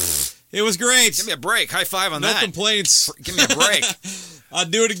paid, it was great. Give me a break. High five on that. No complaints. Give me a break. I'll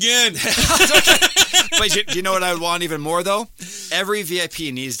do it again. But you know what I would want even more though? Every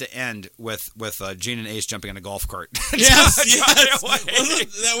VIP needs to end with Gene and Ace jumping in a golf cart. Yes.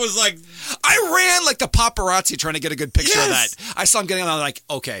 That was like I ran like the paparazzi trying to get a good picture of that. I saw him getting on. I'm like,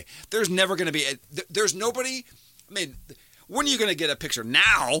 okay, there's never going to be. There's nobody. I mean. When are you going to get a picture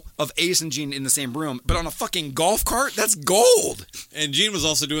now of Ace and Gene in the same room, but on a fucking golf cart? That's gold. And Gene was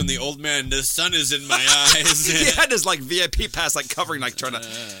also doing the old man, the sun is in my eyes. He had his like VIP pass like covering like trying to...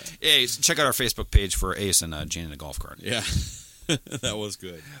 Hey, check out our Facebook page for Ace and Gene in a golf cart. Yeah, that was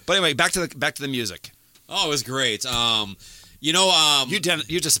good. But anyway, back to the music. Oh, it was great.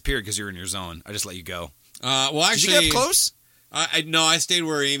 You disappeared because you were in your zone. I just let you go. Well, actually... Did you get up close? I stayed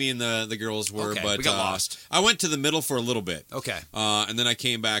where Amy and the girls were, okay, but we got lost. I went to the middle for a little bit. Okay. And then I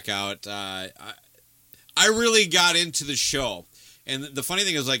came back out. I really got into the show. And the funny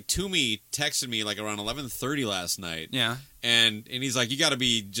thing is, like, Toomey texted me, like, around 11:30 last night. Yeah. And he's like, you got to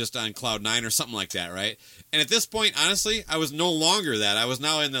be just on cloud 9 or something like that, right? And at this point, honestly, I was no longer that. I was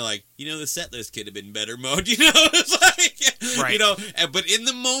now in the, like, the set list could have been better mode, It's like, right. But in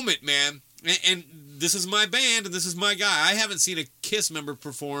the moment, man, and this is my band, and this is my guy. I haven't seen a Kiss member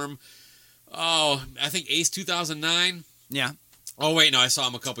perform, I think Ace 2009. Yeah. Oh, wait, no, I saw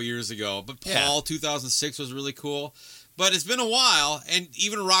him a couple years ago. But Paul 2006 was really cool. But it's been a while, and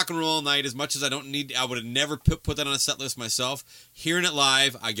even Rock and Roll All Night, as much as I would have never put that on a set list myself. Hearing it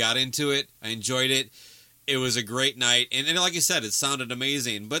live, I got into it. I enjoyed it. It was a great night. And like you said, it sounded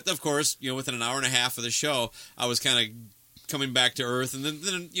amazing. But, of course, within an hour and a half of the show, I was kind of coming back to earth. And then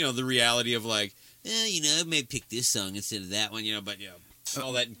the reality of, like, I may pick this song instead of that one, but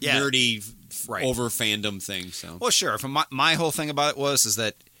all that nerdy over fandom thing. So, well, sure. From my whole thing about it is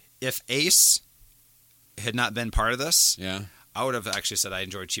that if Ace had not been part of this, I would have actually said I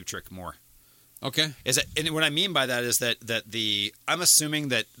enjoyed Cheap Trick more. Okay. And what I mean by that is that I'm assuming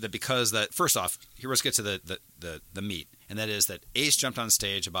that because that first off, here let's get to the meat, and that is that Ace jumped on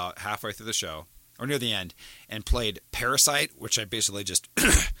stage about halfway through the show or near the end and played Parasite, which I basically just.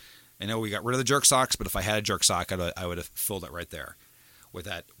 I know we got rid of the jerk socks, but if I had a jerk sock, I would have filled it right there with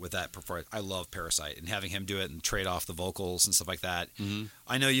that performance. I love Parasite, and having him do it and trade off the vocals and stuff like that. Mm-hmm.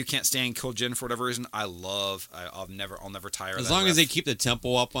 I know you can't stand Cold Gin for whatever reason. I'll never tire of that. As long as they keep the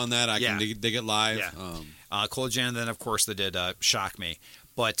tempo up on that, I can dig it live. Yeah. Cold Gin, and then of course they did Shock Me,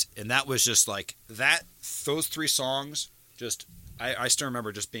 and that was just like that. Those 3 songs, just I still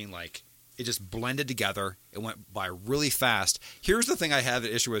remember just being like. It just blended together. It went by really fast. Here's the thing I have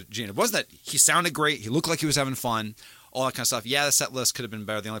an issue with Gene. It wasn't that he sounded great. He looked like he was having fun. All that kind of stuff. Yeah, the set list could have been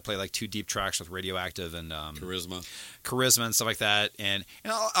better. They only played like 2 deep tracks with Radioactive and Charisma and stuff like that. And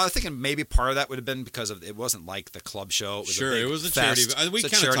I was thinking maybe part of that would have been because it wasn't like the club show. It was it was a charity. We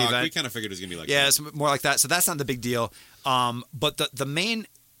kind of talked. We kind of figured it was going to be like that. Yeah, it's more like that. So that's not the big deal. But the main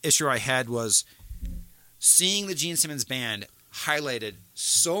issue I had was seeing the Gene Simmons band highlighted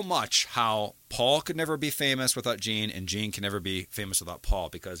so much how Paul could never be famous without Gene, and Gene can never be famous without Paul,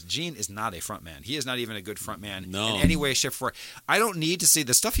 because Gene is not a frontman. He is not even a good frontman in any way, shape, or form. I don't need to see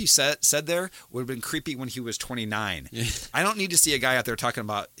the stuff he said there would have been creepy when he was 29. I don't need to see a guy out there talking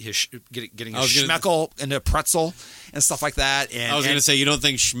about his getting a schmeckel into a pretzel and stuff like that. And, I was going to say, you don't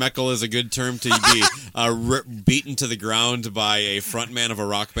think schmeckel is a good term to be beaten to the ground by a frontman of a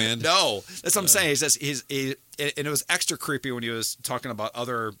rock band? No, that's what I'm saying. And it was extra creepy when he was talking about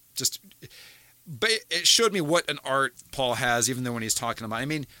other just. But it showed me what an art Paul has, even though when he's talking about. I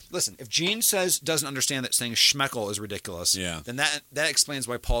mean, listen, if Gene doesn't understand that saying schmeckel is ridiculous, then that explains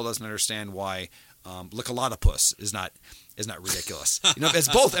why Paul doesn't understand why Lick-a-Lotta-Puss is not ridiculous. It's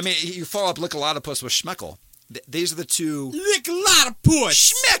both. I mean, you follow up Lick-a-Lotta-Puss with schmeckel. These are the two.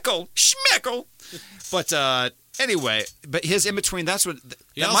 Lick-a-Lotta-Puss. Schmeckel. But anyway, but his in between. That's what.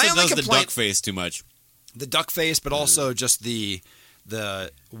 He also does the duck face too much. The duck face, but also just the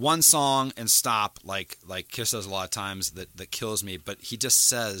one song and stop like Kiss does a lot of times that kills me. But he just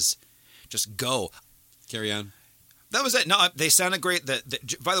says, "Just go, carry on." That was it. No, they sounded great.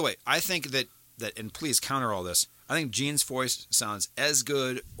 By the way, I think that and please counter all this. I think Gene's voice sounds as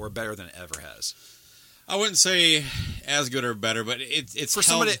good or better than it ever has. I wouldn't say as good or better, but it's for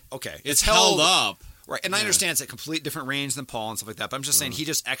held, somebody. Okay, it's held up. Right, and I understand it's a complete different range than Paul and stuff like that, but I'm just saying he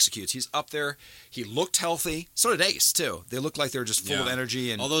just executes. He's up there. He looked healthy. So did Ace, too. They looked like they were just full of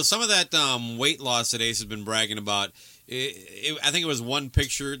energy. And although some of that weight loss that Ace has been bragging about, I think it was one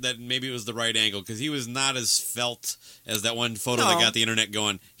picture that maybe it was the right angle, because he was not as felt as that one photo that got the internet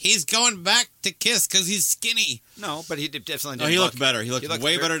going. He's going back to Kiss because he's skinny. No, but he definitely did. No, he looked better. He looked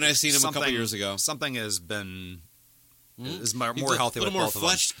way better than I seen him a couple years ago. Something has been... is more healthy with both of them. A little more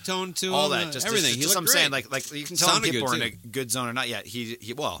flesh tone to all that, just everything. Just I'm saying, like you can tell when people are in a good zone or not yet.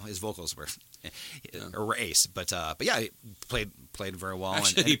 His vocals were Ace, but yeah, he played very well.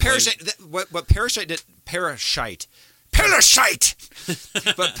 Actually, and Parasite, what Parasite did, Parasite,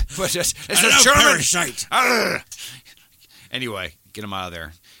 but it's a German Parasite. Anyway, get him out of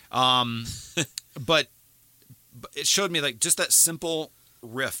there. But it showed me like just that simple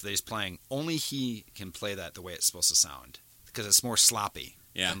riff that he's playing, only he can play that the way it's supposed to sound, because it's more sloppy.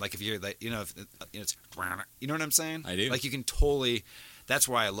 Yeah. And like if you're like, it's, you know what I'm saying? I do. Like you can totally. That's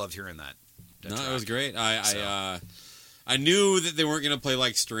why I loved hearing that. No, it was great. I knew that they weren't going to play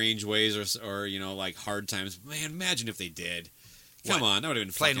like Strange Ways or like Hard Times. Man, imagine if they did. Come on, that would have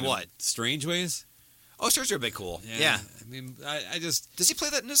been playing fucking what? Strange Ways. Oh, Strange Ways would be cool. Yeah. I mean, I just does he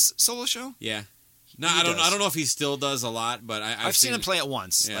play that in his solo show? Yeah. No, I don't know if he still does a lot, but I've seen him play it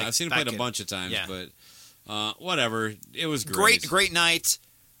once. Yeah, like I've seen him play it a bunch of times, but whatever. It was great. Great night.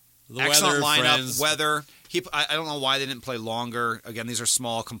 The excellent weather, lineup. friends. Weather. I don't know why they didn't play longer. Again, these are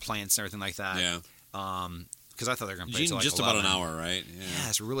small complaints and everything like that. Yeah. Because I thought they were going to play till like just 11. about an hour, right? Yeah,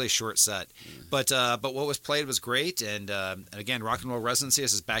 it's a really short set. But what was played was great, and again, Rock and Roll Residency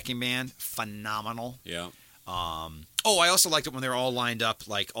as his backing band, phenomenal. Yeah. I also liked it when they were all lined up,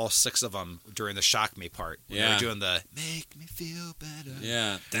 like all six of them during the Shock Me part. When they were doing the Make Me Feel Better.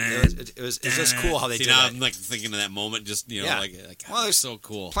 Yeah. It was just cool how they did now it. I'm like thinking of that moment, just like well, there's so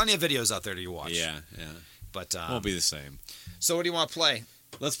cool. Plenty of videos out there to watch. Yeah. But won't be the same. So what do you want to play?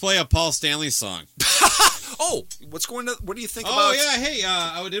 Let's play a Paul Stanley song. What do you think about? Oh yeah, hey,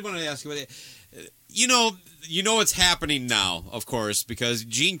 I did want to ask you. You know what's happening now, of course, because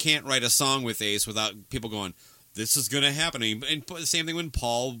Gene can't write a song with Ace without people going, "This is going to happen." And the same thing when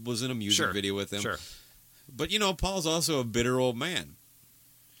Paul was in a music video with him. Sure. But Paul's also a bitter old man,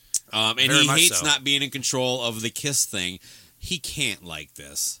 and Very he much hates so. not being in control of the Kiss thing. He can't like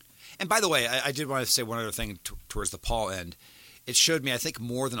this. And by the way, I did want to say one other thing towards the Paul end. It showed me, I think,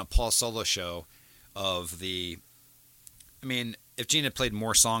 more than a Paul solo show of the. I mean, if Gene had played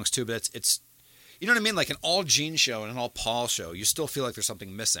more songs too, but it's you know what I mean? Like an all Gene show and an all Paul show, you still feel like there's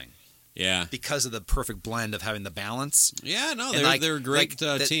something missing. Yeah, because of the perfect blend of having the balance. Yeah, no, they're a great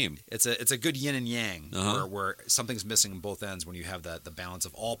team. It's a good yin and yang where something's missing in both ends when you have the balance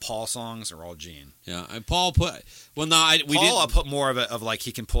of all Paul songs or all Gene. Yeah, and Paul put Paul put more of like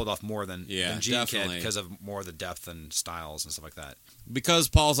he can pull it off more than Gene definitely. can because of more of the depth and styles and stuff like that. Because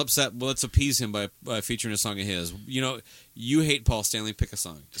Paul's upset, well, let's appease him by featuring a song of his. You hate Paul Stanley, pick a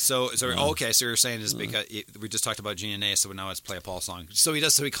song. So okay, so you're saying is because we just talked about Gene and Ace, so now let's play a Paul song. So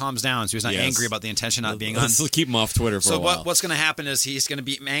he calms down, so he's not angry about the intention not being on. Let's keep him off Twitter for a while. So what's going to happen is he's going to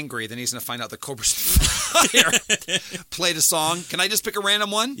be angry, then he's going to find out the Cobra's fire. Played a song. Can I just pick a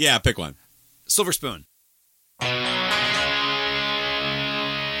random one? Yeah, pick one. Silver Spoon.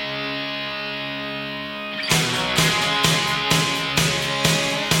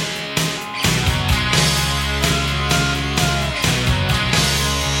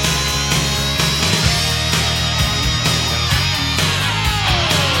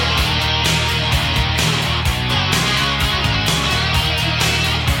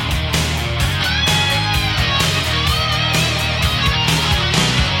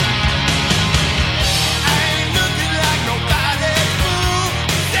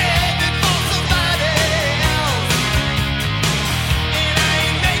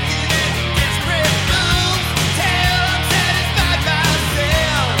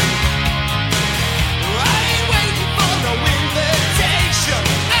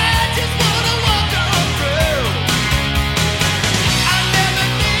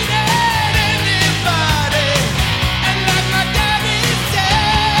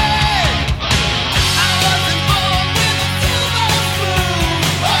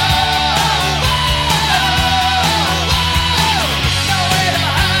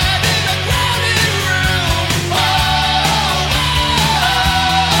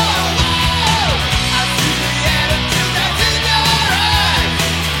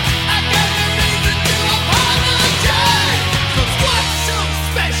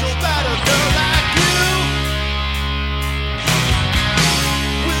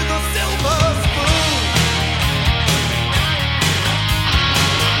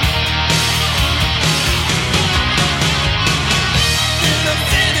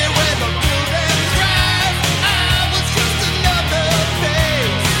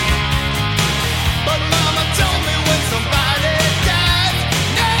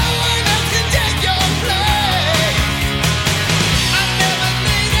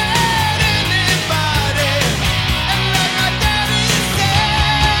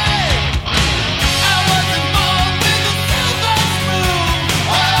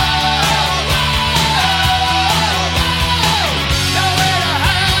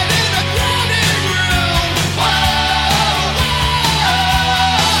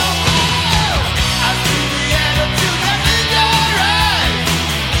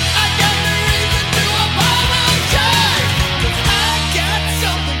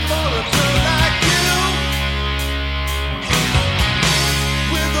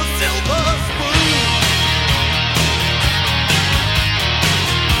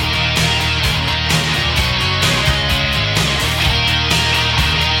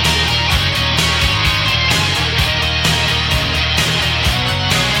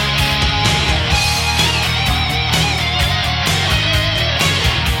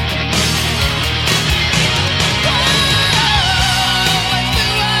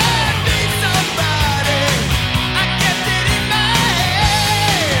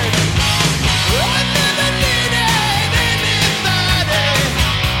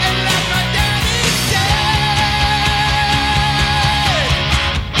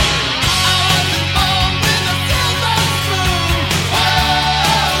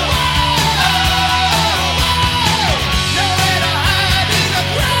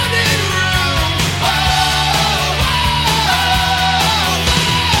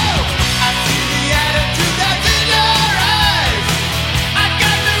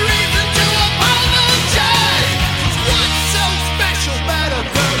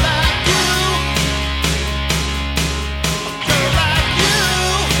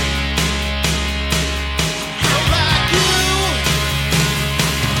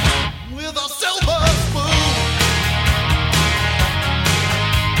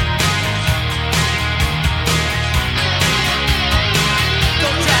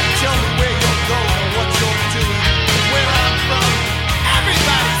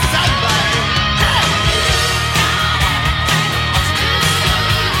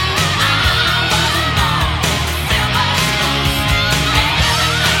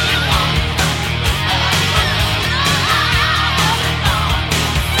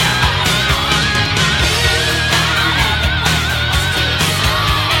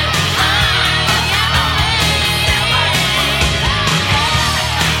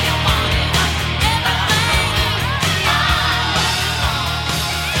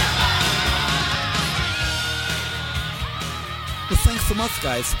 from us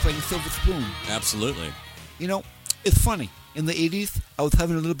guys playing Silver Spoon. Absolutely. You know, it's funny. In the 80s, I was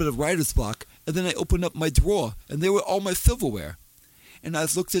having a little bit of writer's block, and then I opened up my drawer, and there were all my silverware. And I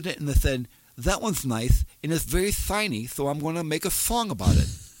looked at it and I said, that one's nice, and it's very shiny, so I'm going to make a song about it.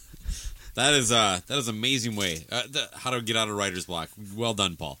 That is an amazing way. How to get out of writer's block. Well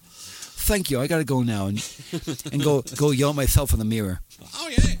done, Paul. Thank you. I got to go now and go yell at myself in the mirror. Oh,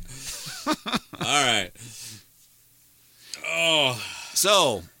 yeah. All right. Oh.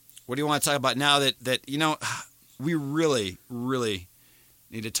 So, what do you want to talk about now that you know, we really, really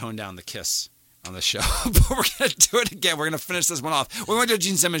need to tone down the kiss on the show. But we're going to do it again. We're going to finish this one off. We're going to do a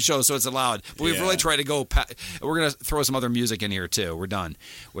Gene Simmons show, so it's allowed. But we've really tried to go. We're going to throw some other music in here, too. We're done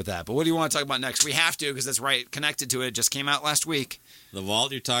with that. But what do you want to talk about next? We have to, because that's right. Connected to it. It just came out last week. The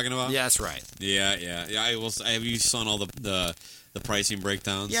vault you're talking about? Yeah, that's right. Yeah. Have you seen all the pricing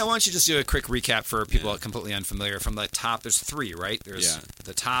breakdowns? Yeah, why don't you just do a quick recap for people completely unfamiliar. From the top, there's 3, right? There's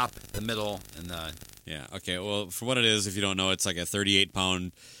the top, the middle, and the... Yeah, okay. Well, for what it is, if you don't know, it's like a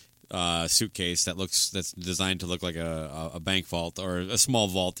 38-pound suitcase that's designed to look like a bank vault or a small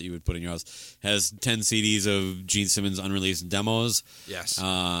vault that you would put in your house. Has 10 CDs of Gene Simmons unreleased demos. Yes.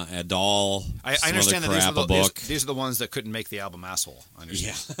 A doll. I understand that these are the ones that couldn't make the album Asshole. I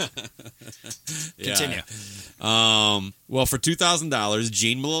understand. Yeah. Continue. Well, for $2,000,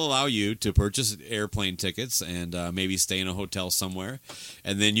 Gene will allow you to purchase airplane tickets and maybe stay in a hotel somewhere.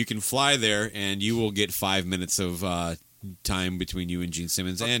 And then you can fly there and you will get 5 minutes of time between you and Gene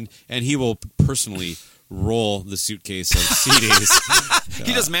Simmons, and he will personally roll the suitcase of CDs.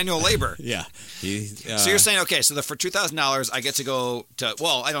 He does manual labor. Yeah. So you're saying, okay, so for $2,000, I get to go to,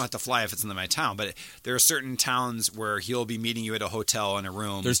 well, I don't have to fly if it's in my town, but there are certain towns where he'll be meeting you at a hotel in a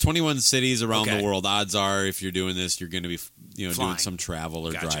room. There's 21 cities around the world. Odds are, if you're doing this, you're going to be doing some travel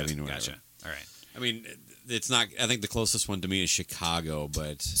or driving or whatever. Gotcha. All right. I mean, it's not, I think the closest one to me is Chicago,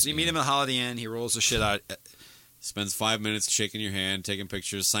 but... So you meet him at Holiday Inn, he rolls the shit out... Spends 5 minutes shaking your hand, taking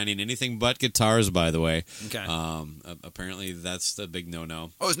pictures, signing anything but guitars, by the way. Okay. Apparently, that's the big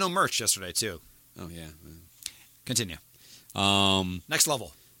no-no. Oh, there's no merch yesterday, too. Oh, yeah. Continue. Next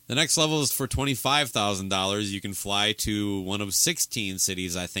level. The next level is for $25,000. You can fly to one of 16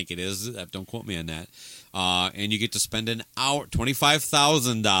 cities, I think it is. Don't quote me on that. And you get to spend an hour,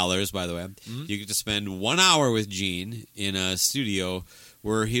 $25,000, by the way. Mm-hmm. You get to spend 1 hour with Gene in a studio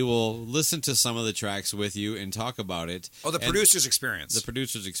where he will listen to some of the tracks with you and talk about it. Oh, the producer's experience. The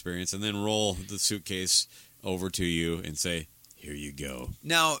producer's experience, and then roll the suitcase over to you and say, here you go.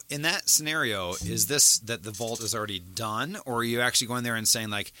 Now, in that scenario, is this that the vault is already done, or are you actually going there and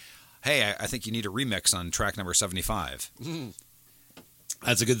saying, like, hey, I think you need a remix on track number 75? Mm-hmm.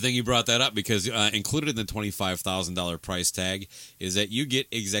 That's a good thing you brought that up, because included in the $25,000 price tag is that you get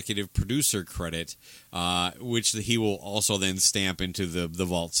executive producer credit, which he will also then stamp into the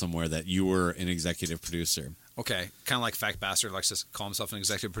vault somewhere that you were an executive producer. Okay, kind of like Fact Bastard likes to call himself an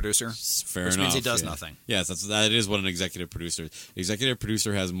executive producer. Fair which enough. Means he does nothing. Yes, that is what an executive producer. The executive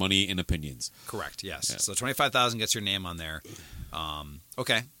producer has money and opinions. Correct. Yes. Yeah. So $25,000 gets your name on there.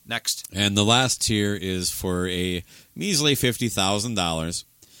 Okay. Next. And the last tier is for a measly $50,000.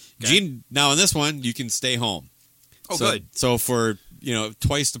 Okay. Gene, now in this one, you can stay home. Oh, good. So for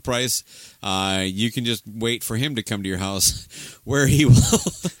twice the price, you can just wait for him to come to your house, where he will.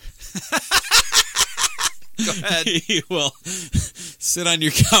 Go ahead. He will sit on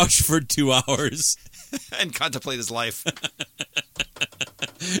your couch for 2 hours and contemplate his life.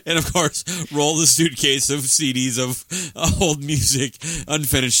 And, of course, roll the suitcase of CDs of old music,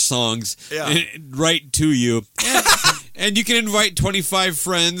 unfinished songs, right to you. And you can invite 25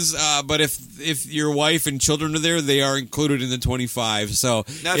 friends, but if your wife and children are there, they are included in the 25. So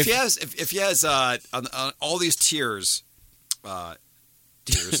now, if he has on all these tiers,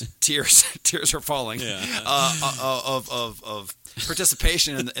 tears are falling. Yeah. Of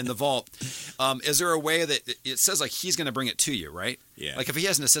participation in the vault. Is there a way that it says like he's going to bring it to you, right? Yeah. Like if he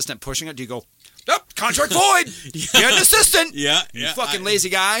has an assistant pushing it, do you go, nope, contract void? Get an assistant. Yeah. You fucking lazy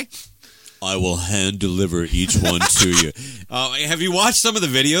guy. I will hand deliver each one to you. Have you watched some of the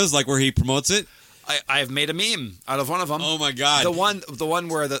videos, like where he promotes it? I have made a meme out of one of them. Oh my god! The one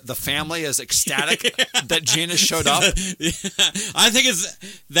where the family is ecstatic that Gina showed up. Yeah. I think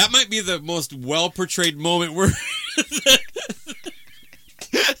that might be the most well portrayed moment where.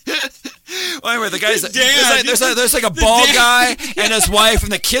 Well, anyway, the guy's there's like a bald guy and his wife,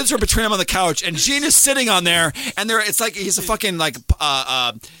 and the kids are between him on the couch, and Gene is sitting on there, and it's like he's a fucking like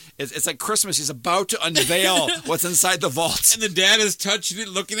it's like Christmas. He's about to unveil what's inside the vault, and the dad is touching it,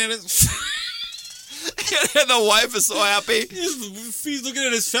 looking at it. And the wife is so happy. He's looking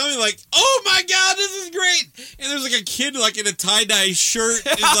at his family like, "Oh my god, this is great!" And there's like a kid like in a tie-dye shirt,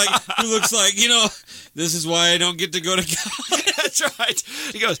 who looks like, this is why I don't get to go to college. That's right.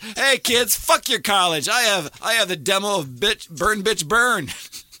 He goes, "Hey kids, fuck your college. I have the demo of Bitch Burn."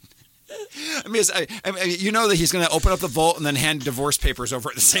 I mean, you know that he's going to open up the vault and then hand divorce papers over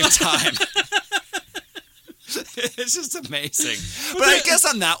at the same time. It's just amazing. But I guess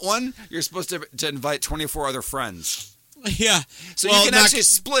on that one, you're supposed to invite 24 other friends. Yeah. So you can actually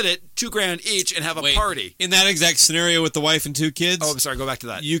split it $2,000 each and have a party. In that exact scenario with the wife and 2 kids. Oh, I'm sorry. Go back to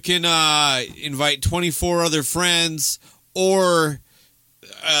that. You can invite 24 other friends, or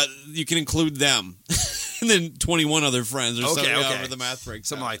you can include them. And then 21 other friends, or something, however the math breaks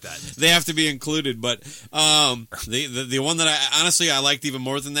something out. like that. They have to be included, but the one that I liked even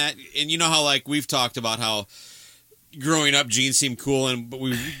more than that, and you know how like we've talked about how growing up Gene seemed cool, but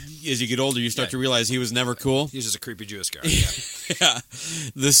as you get older you start to realize he was never cool. He's just a creepy Jewish guy. Yeah.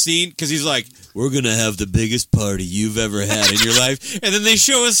 The scene, because he's like, "We're gonna have the biggest party you've ever had in your life," and then they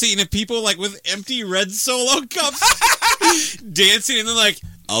show a scene of people like with empty red Solo cups dancing, and then like,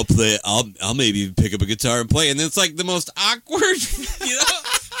 I'll maybe pick up a guitar and play, and then it's like the most awkward,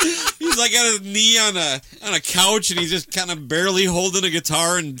 He's like got his knee on a couch, and he's just kind of barely holding a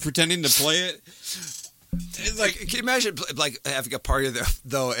guitar and pretending to play it. It's like, can you imagine like having a party there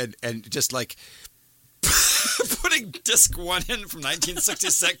though, and just like putting disc 1 in from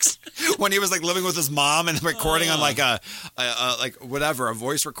 1966 when he was like living with his mom and recording on like a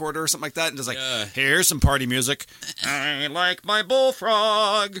voice recorder or something like that, and just like, here's some party music. I like my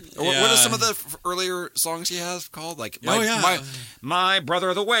bullfrog. What are some of the earlier songs he has called? Like my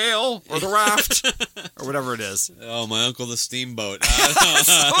brother the whale, or the raft, or whatever it is. Oh, my uncle the steamboat.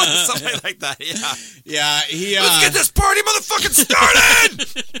 Something like that. Yeah. Yeah. Let's get this party motherfucking started.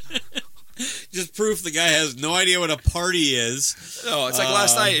 Just proof the guy has no idea what a party is. No, it's like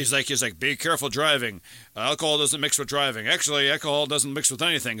last night. He's like, be careful driving. Alcohol doesn't mix with driving. Actually, alcohol doesn't mix with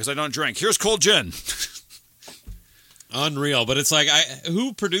anything because I don't drink. Here's cold gin. Unreal, but it's like,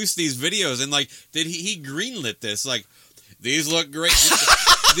 who produced these videos, and like, did he greenlit this? Like, these look great.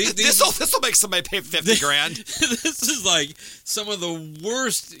 This will make somebody pay $50,000. This is like some of the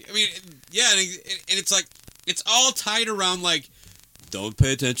worst. I mean, yeah, and it's like it's all tied around like, don't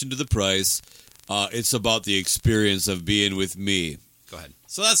pay attention to the price. It's about the experience of being with me. Go ahead.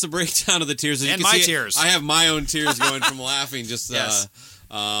 So that's the breakdown of the tears. And my tears. I have my own tears going from laughing. Just yes.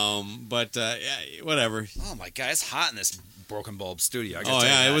 Whatever. Oh my God, it's hot in this Broken Bulb studio.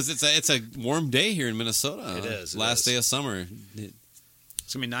 It's a warm day here in Minnesota. It is. Last day of summer.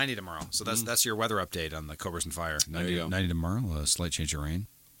 It's gonna be 90 tomorrow. So that's your weather update on the Cobras and Fire. 90, there you go. 90 tomorrow. A slight change of rain.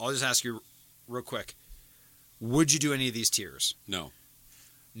 I'll just ask you real quick. Would you do any of these tiers? No.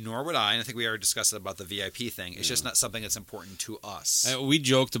 Nor would I, and I think we already discussed about the VIP thing. It's just not something that's important to us. We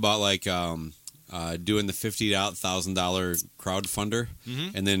joked about like doing the $50,000 crowdfunder,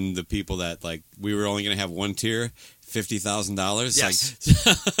 and then the people that like we were only going to have one tier, $50,000. Yes.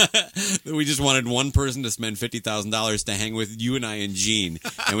 Like, we just wanted one person to spend $50,000 to hang with you and I and Gene,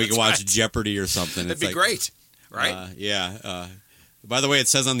 and we could watch Jeopardy or something. That'd be great, right? Yeah. By the way, it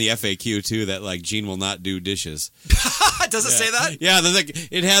says on the FAQ too that like Gene will not do dishes. Does it say that? Yeah,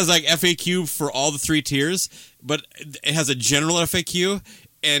 it has like FAQ for all the 3 tiers, but it has a general FAQ,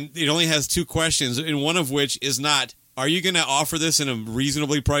 and it only has 2 questions, and one of which is not, are you going to offer this in a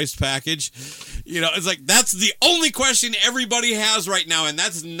reasonably priced package? It's like that's the only question everybody has right now, and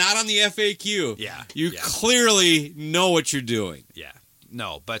that's not on the FAQ. Yeah, you clearly know what you're doing. Yeah,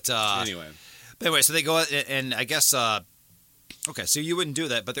 no, but anyway, so they go, and I guess. Okay, so you wouldn't do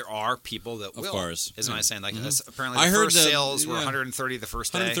that, but there are people that will. Of course. Isn't I saying? Like, apparently I heard first sales were 130 the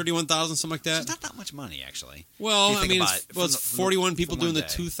first day. 131,000, something like that. It's not that much money, actually. Well, I mean, it's 41 people doing the day.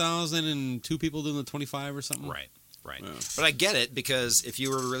 2,000 and 2 people doing the 25 or something. Right. Yeah. But I get it, because if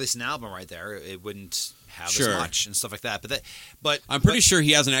you were to release an album right there, it wouldn't have as much and stuff like that. But I'm pretty sure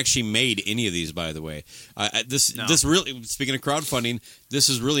he hasn't actually made any of these, by the way. This really, speaking of crowdfunding, this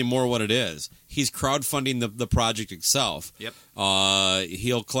is really more what it is. He's crowdfunding the project itself. Yep.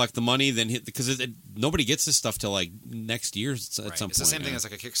 He'll collect the money, then because nobody gets this stuff till like next year at some point. It's the same thing as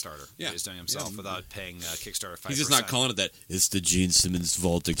like a Kickstarter. Yeah. He's doing himself without paying Kickstarter 5%. He's just not calling it that. It's the Gene Simmons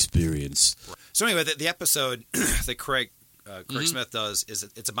Vault experience. Right. So anyway, the episode that Craig Smith does is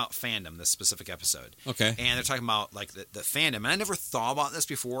it's about fandom, this specific episode. Okay. And they're talking about like the fandom. And I never thought about this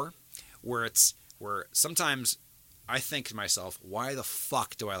before, where sometimes I think to myself, why the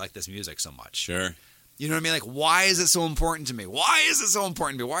fuck do I like this music so much? Sure. You know what I mean? Like, why is it so important to me? Why is it so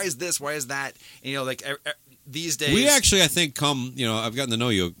important to me? Why is this? Why is that? And, you know, like these days, we actually, I think, come. You know, I've gotten to know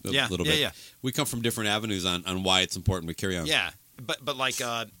you a Yeah, little yeah, bit. yeah. We come from different avenues on why it's important. We carry on. Yeah, but like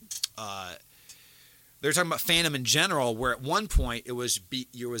they're talking about fandom in general, where at one point it was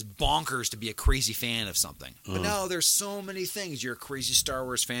bonkers to be a crazy fan of something. But now there's so many things. You're a crazy Star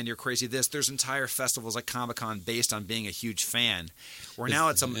Wars fan. You're crazy this. There's entire festivals like Comic-Con based on being a huge fan. Where now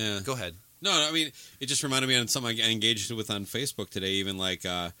it's go ahead. No, I mean, it just reminded me of something I engaged with on Facebook today, even like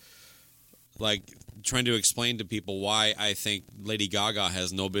trying to explain to people why I think Lady Gaga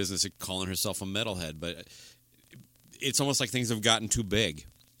has no business calling herself a metalhead. But it's almost like things have gotten too big.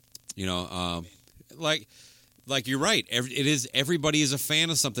 You know, like you're right. Everybody is a fan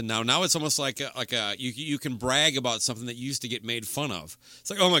of something now. Now it's almost like you can brag about something that used to get made fun of.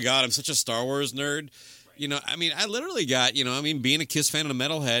 It's like, oh my God, I'm such a Star Wars nerd. You know, I mean, I literally got, you know, I mean, being a Kiss fan and a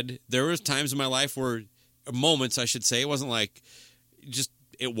metalhead, there was times in my life where, moments, I should say, it wasn't like, just,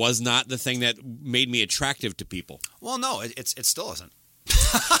 it was not the thing that made me attractive to people. Well, no, it still isn't.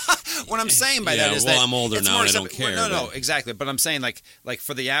 What I'm saying by that is that I'm older now and I don't care. No, exactly. But I'm saying like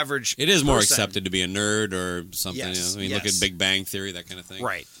for the average, it is more person, accepted to be a nerd or something. Yes, you know? I mean, look at Big Bang Theory, that kind of thing.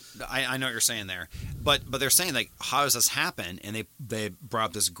 Right. I know what you're saying there, but they're saying like, how does this happen? And they brought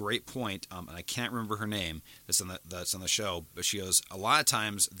up this great point, and I can't remember her name. That's on the show, but she goes, a lot of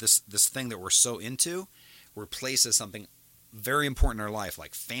times this thing that we're so into replaces something very important in our life,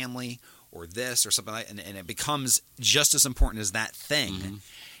 like family or this or something like, and it becomes just as important as that thing. Mm-hmm.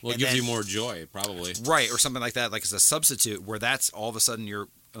 Well, it gives you more joy, probably. Right, or something like that, like as a substitute, where that's all of a sudden you're.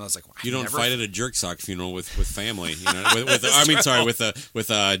 And I was like, well, you don't fight at a jerk sock funeral with family. You know, with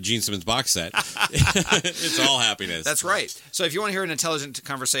Gene Simmons box set. It's all happiness. That's right. So if you want to hear an intelligent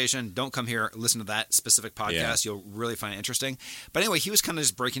conversation, don't come here. Listen to that specific podcast. Yeah. You'll really find it interesting. But anyway, he was kind of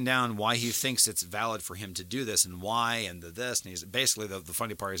just breaking down why he thinks it's valid for him to do this and why and this. And he's basically the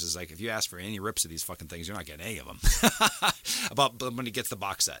funny part is like, if you ask for any rips of these fucking things, you're not getting any of them. About when he gets the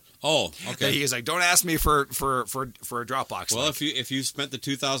box set. Oh, okay. He's like, don't ask me for a Dropbox. Well, if you spent the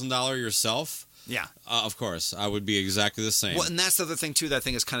 $2,000 yourself, yeah, of course, I would be exactly the same. Well, and that's the other thing too that I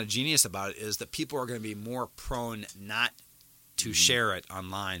think is kind of genius about it is that people are going to be more prone not to share it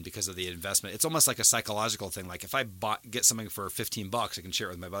online because of the investment. It's almost like a psychological thing. Like if I get something for $15, I can share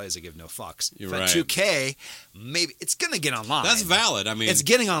it with my buddies. I give no fucks. You're if right. $2K, maybe it's going to get online. That's valid. I mean, it's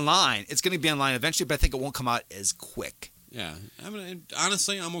getting online. It's going to be online eventually, but I think it won't come out as quick. Yeah, I mean,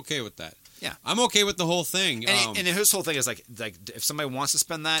 honestly, I'm okay with that. Yeah, I'm okay with the whole thing. And his whole thing is like if somebody wants to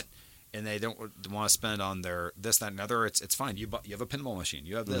spend that and they don't want to spend on their this, that, and other, it's fine. You have a pinball machine.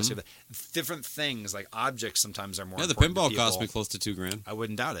 You have this. You have different things like objects. Sometimes are more. Yeah, the important pinball to people. cost me close to $2,000. I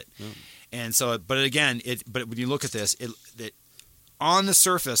wouldn't doubt it. Yeah. And so, but again, but when you look at this, it on the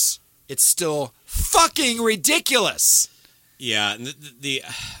surface, it's still fucking ridiculous. Yeah, and the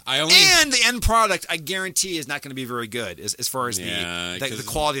end product, I guarantee, is not going to be very good as far as the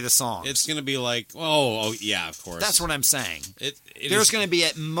quality of the songs. It's going to be like, oh yeah, of course. That's what I'm saying. There's going to be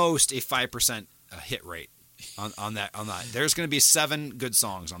at most a 5% hit rate on that. There's going to be 7 good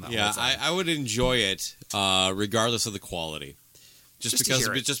songs on that. Yeah, I would enjoy it regardless of the quality,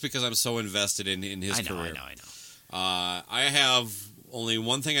 just because I'm so invested in his career. I know. I have only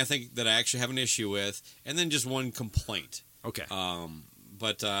one thing I think that I actually have an issue with, and then just one complaint. Okay.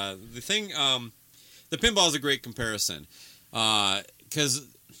 But the thing, the pinball is a great comparison because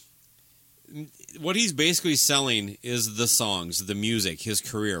what he's basically selling is the songs, the music, his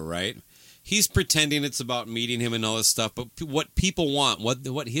career, right? He's pretending it's about meeting him and all this stuff, but what people want,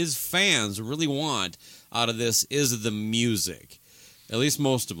 what his fans really want out of this is the music. At least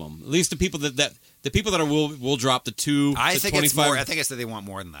most of them. At least the people that will drop the 2 I to think 25. It's more. I think it's that they want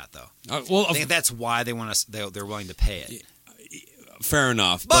more than that, though. I think that's why they want to. They're willing to pay it. Fair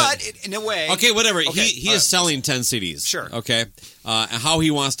enough, but in a way, okay, whatever. Okay. He is selling 10 CDs. Sure. Okay, and how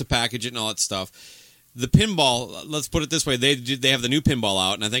he wants to package it and all that stuff. The pinball. Let's put it this way: they have the new pinball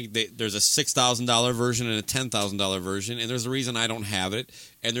out, and I think there's a $6,000 version and a $10,000 version, and there's a reason I don't have it,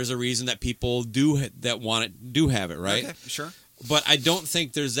 and there's a reason that people do have it, right? Okay, sure. But I don't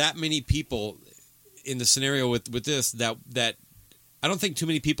think there's that many people in the scenario with this that I don't think too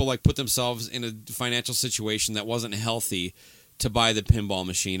many people like put themselves in a financial situation that wasn't healthy to buy the pinball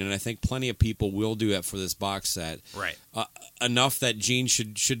machine, and I think plenty of people will do that for this box set. Right. Enough that Gene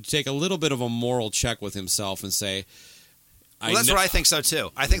should take a little bit of a moral check with himself and say, Well, that's what I think so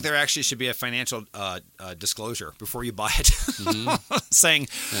too. I think there actually should be a financial disclosure before you buy it, saying,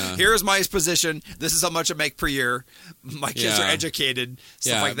 "Here's my position. This is how much I make per year. My kids are educated,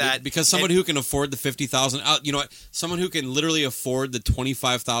 stuff like that." Because somebody who can afford the $50,000, you know what? Someone who can literally afford the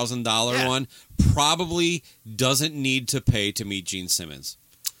 $25,000 one probably doesn't need to pay to meet Gene Simmons.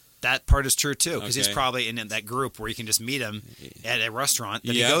 That part is true too, because he's probably in that group where you can just meet him at a restaurant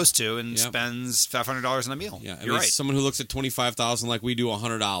that he goes to and spends $500 on a meal. Yeah, you're right. Someone who looks at $25,000 like we do,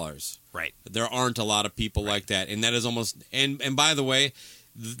 $100. Right. There aren't a lot of people like that, and that is almost. And by the way,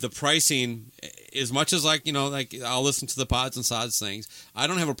 the pricing, as much as like I'll listen to the Pods and Sods things. I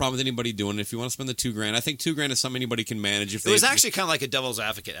don't have a problem with anybody doing it. If you want to spend the $2,000, I think $2,000 is something anybody can manage. If it was actually kind of like a devil's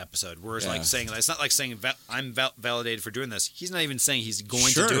advocate episode, where it's like saying it's not like saying I'm validated for doing this. He's not even saying he's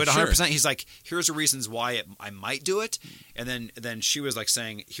going to do it 100%. He's like, here's the reasons why I might do it, and then she was like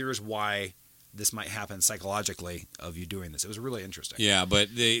saying, here's why this might happen psychologically of you doing this. It was really interesting. Yeah, but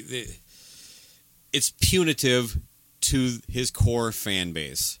it's punitive to his core fan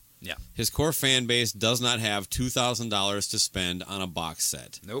base. Yeah. His core fan base does not have $2,000 to spend on a box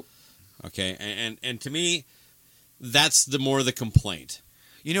set. Nope. Okay, and to me, that's the complaint.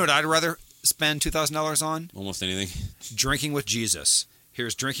 You know what I'd rather spend $2,000 on? Almost anything. Drinking with Jesus.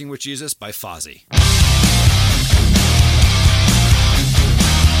 Here's Drinking with Jesus by Fozzy.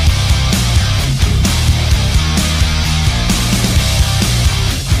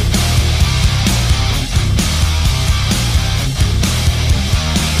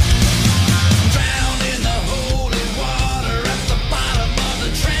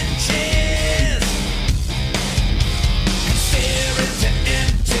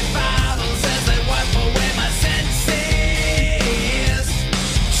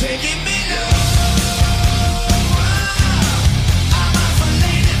 Taking me low.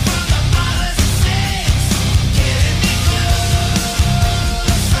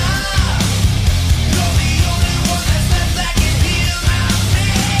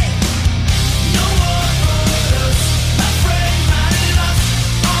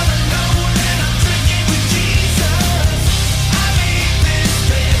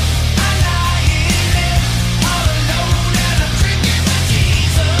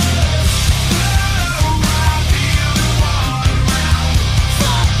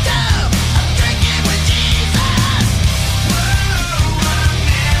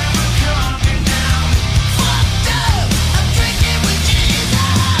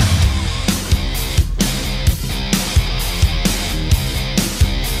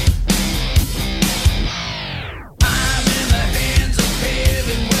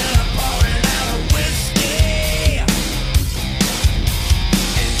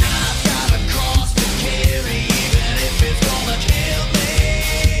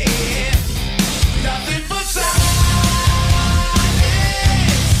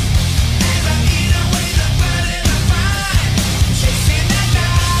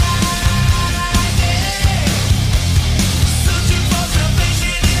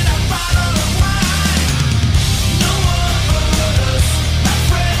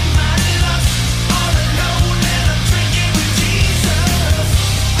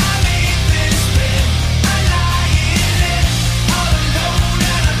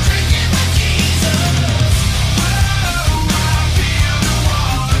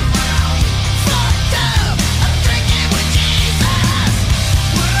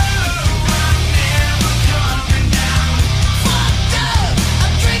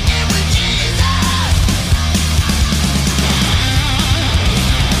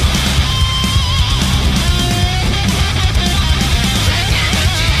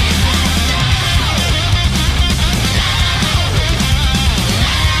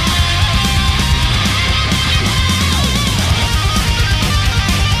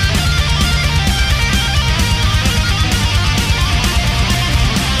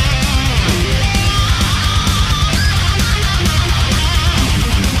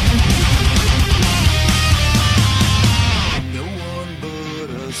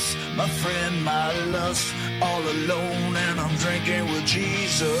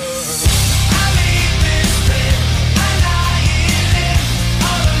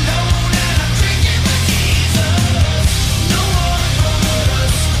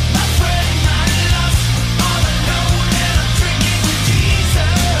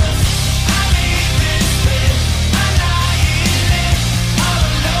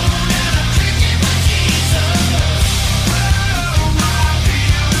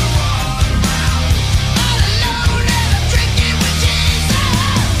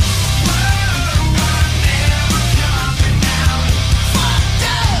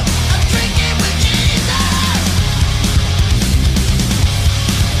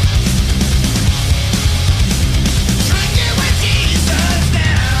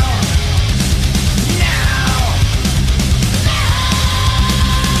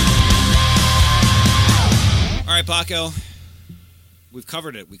 Paco, we've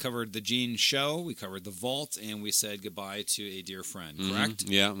covered it. We covered the Gene show, we covered the vault, and we said goodbye to a dear friend, correct?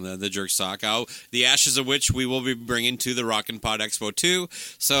 Yeah, the jerk sock. The ashes of which we will be bringing to the Rockin' Pod Expo too.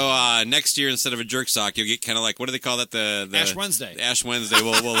 So next year, instead of a jerk sock, you'll get kind of like, what do they call that? The Ash Wednesday. Ash Wednesday.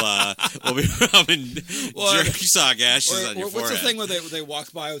 We'll be rubbing jerk sock ashes on your what's forehead. the thing where they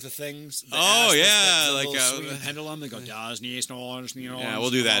walk by with the things? The Oh, ash, yeah, the like little swinging pendulum. They go, Yeah, we'll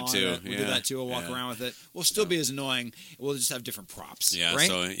do that too. We'll do that too. We'll walk around with it. We'll still be as annoying. We'll just have different props. Yeah, right?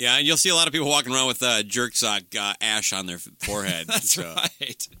 so yeah, and you'll see a lot of people walking around with jerk sock ash on their forehead. That's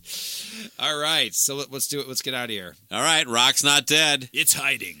right. All right, so let's do it. Let's get out of here. All right, Rock's not dead. It's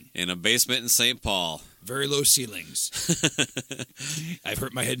hiding In a basement in St. Paul. very low ceilings. I've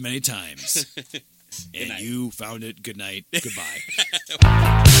hurt my head many times, and you found it. Good night. Goodbye.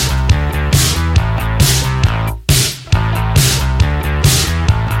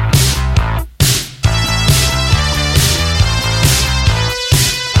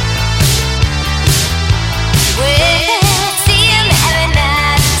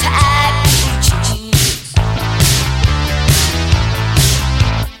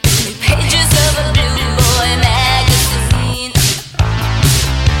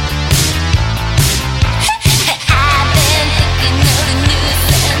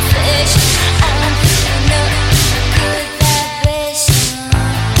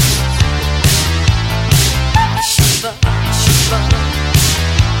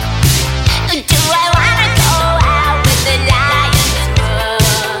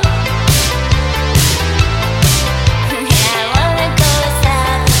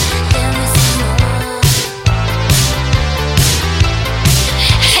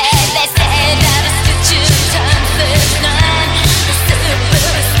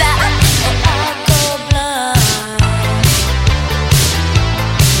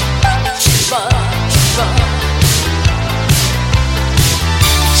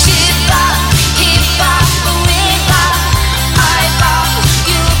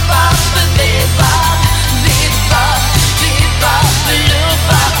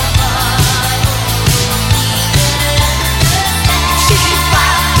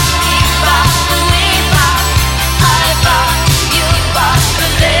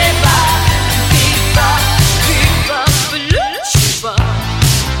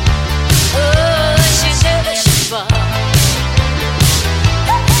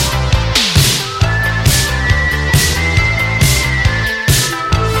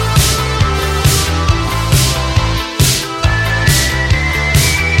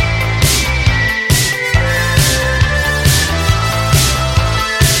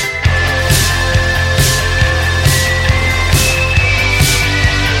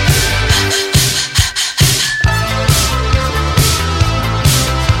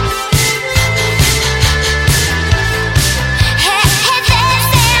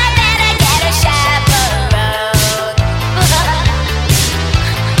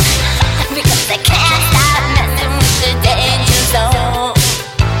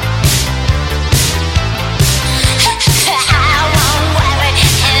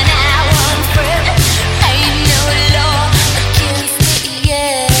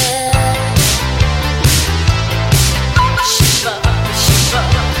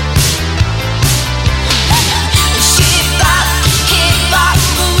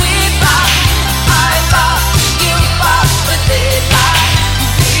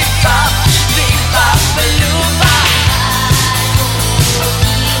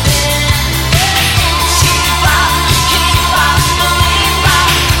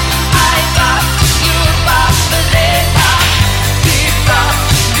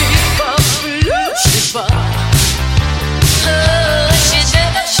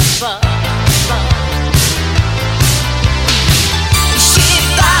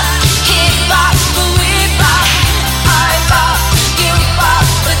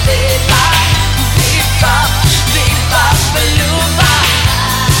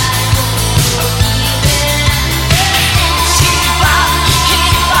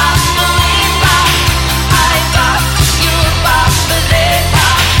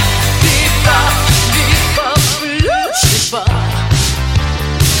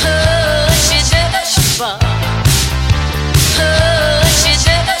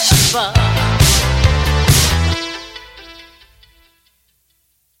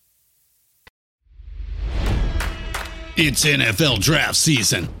 It's NFL draft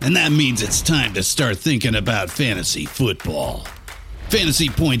season, and that means it's time to start thinking about fantasy football.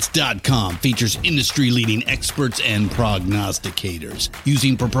 FantasyPoints.com features industry-leading experts and prognosticators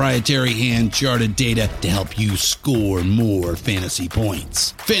using proprietary hand-charted data to help you score more fantasy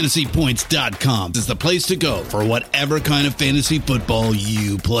points. FantasyPoints.com is the place to go for whatever kind of fantasy football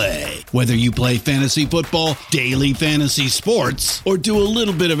you play. Whether you play fantasy football, daily fantasy sports, or do a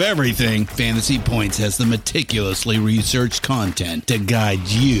little bit of everything, Fantasy Points has the meticulously researched content to guide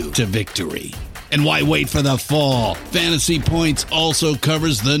you to victory. And why wait for the fall? Fantasy Points also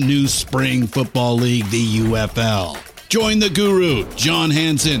covers the new spring football league, the UFL. Join the guru, John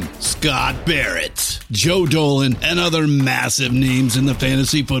Hansen, Scott Barrett, Joe Dolan, and other massive names in the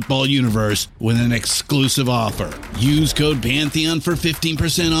fantasy football universe with an exclusive offer. Use code Pantheon for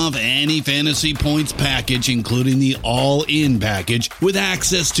 15% off any Fantasy Points package, including the all-in package, with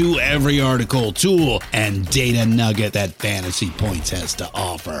access to every article, tool, and data nugget that Fantasy Points has to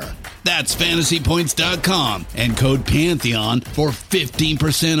offer. That's FantasyPoints.com and code Pantheon for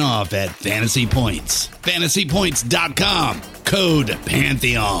 15% off at Fantasy Points. FantasyPoints.com, code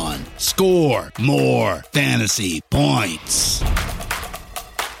Pantheon. Score more fantasy points.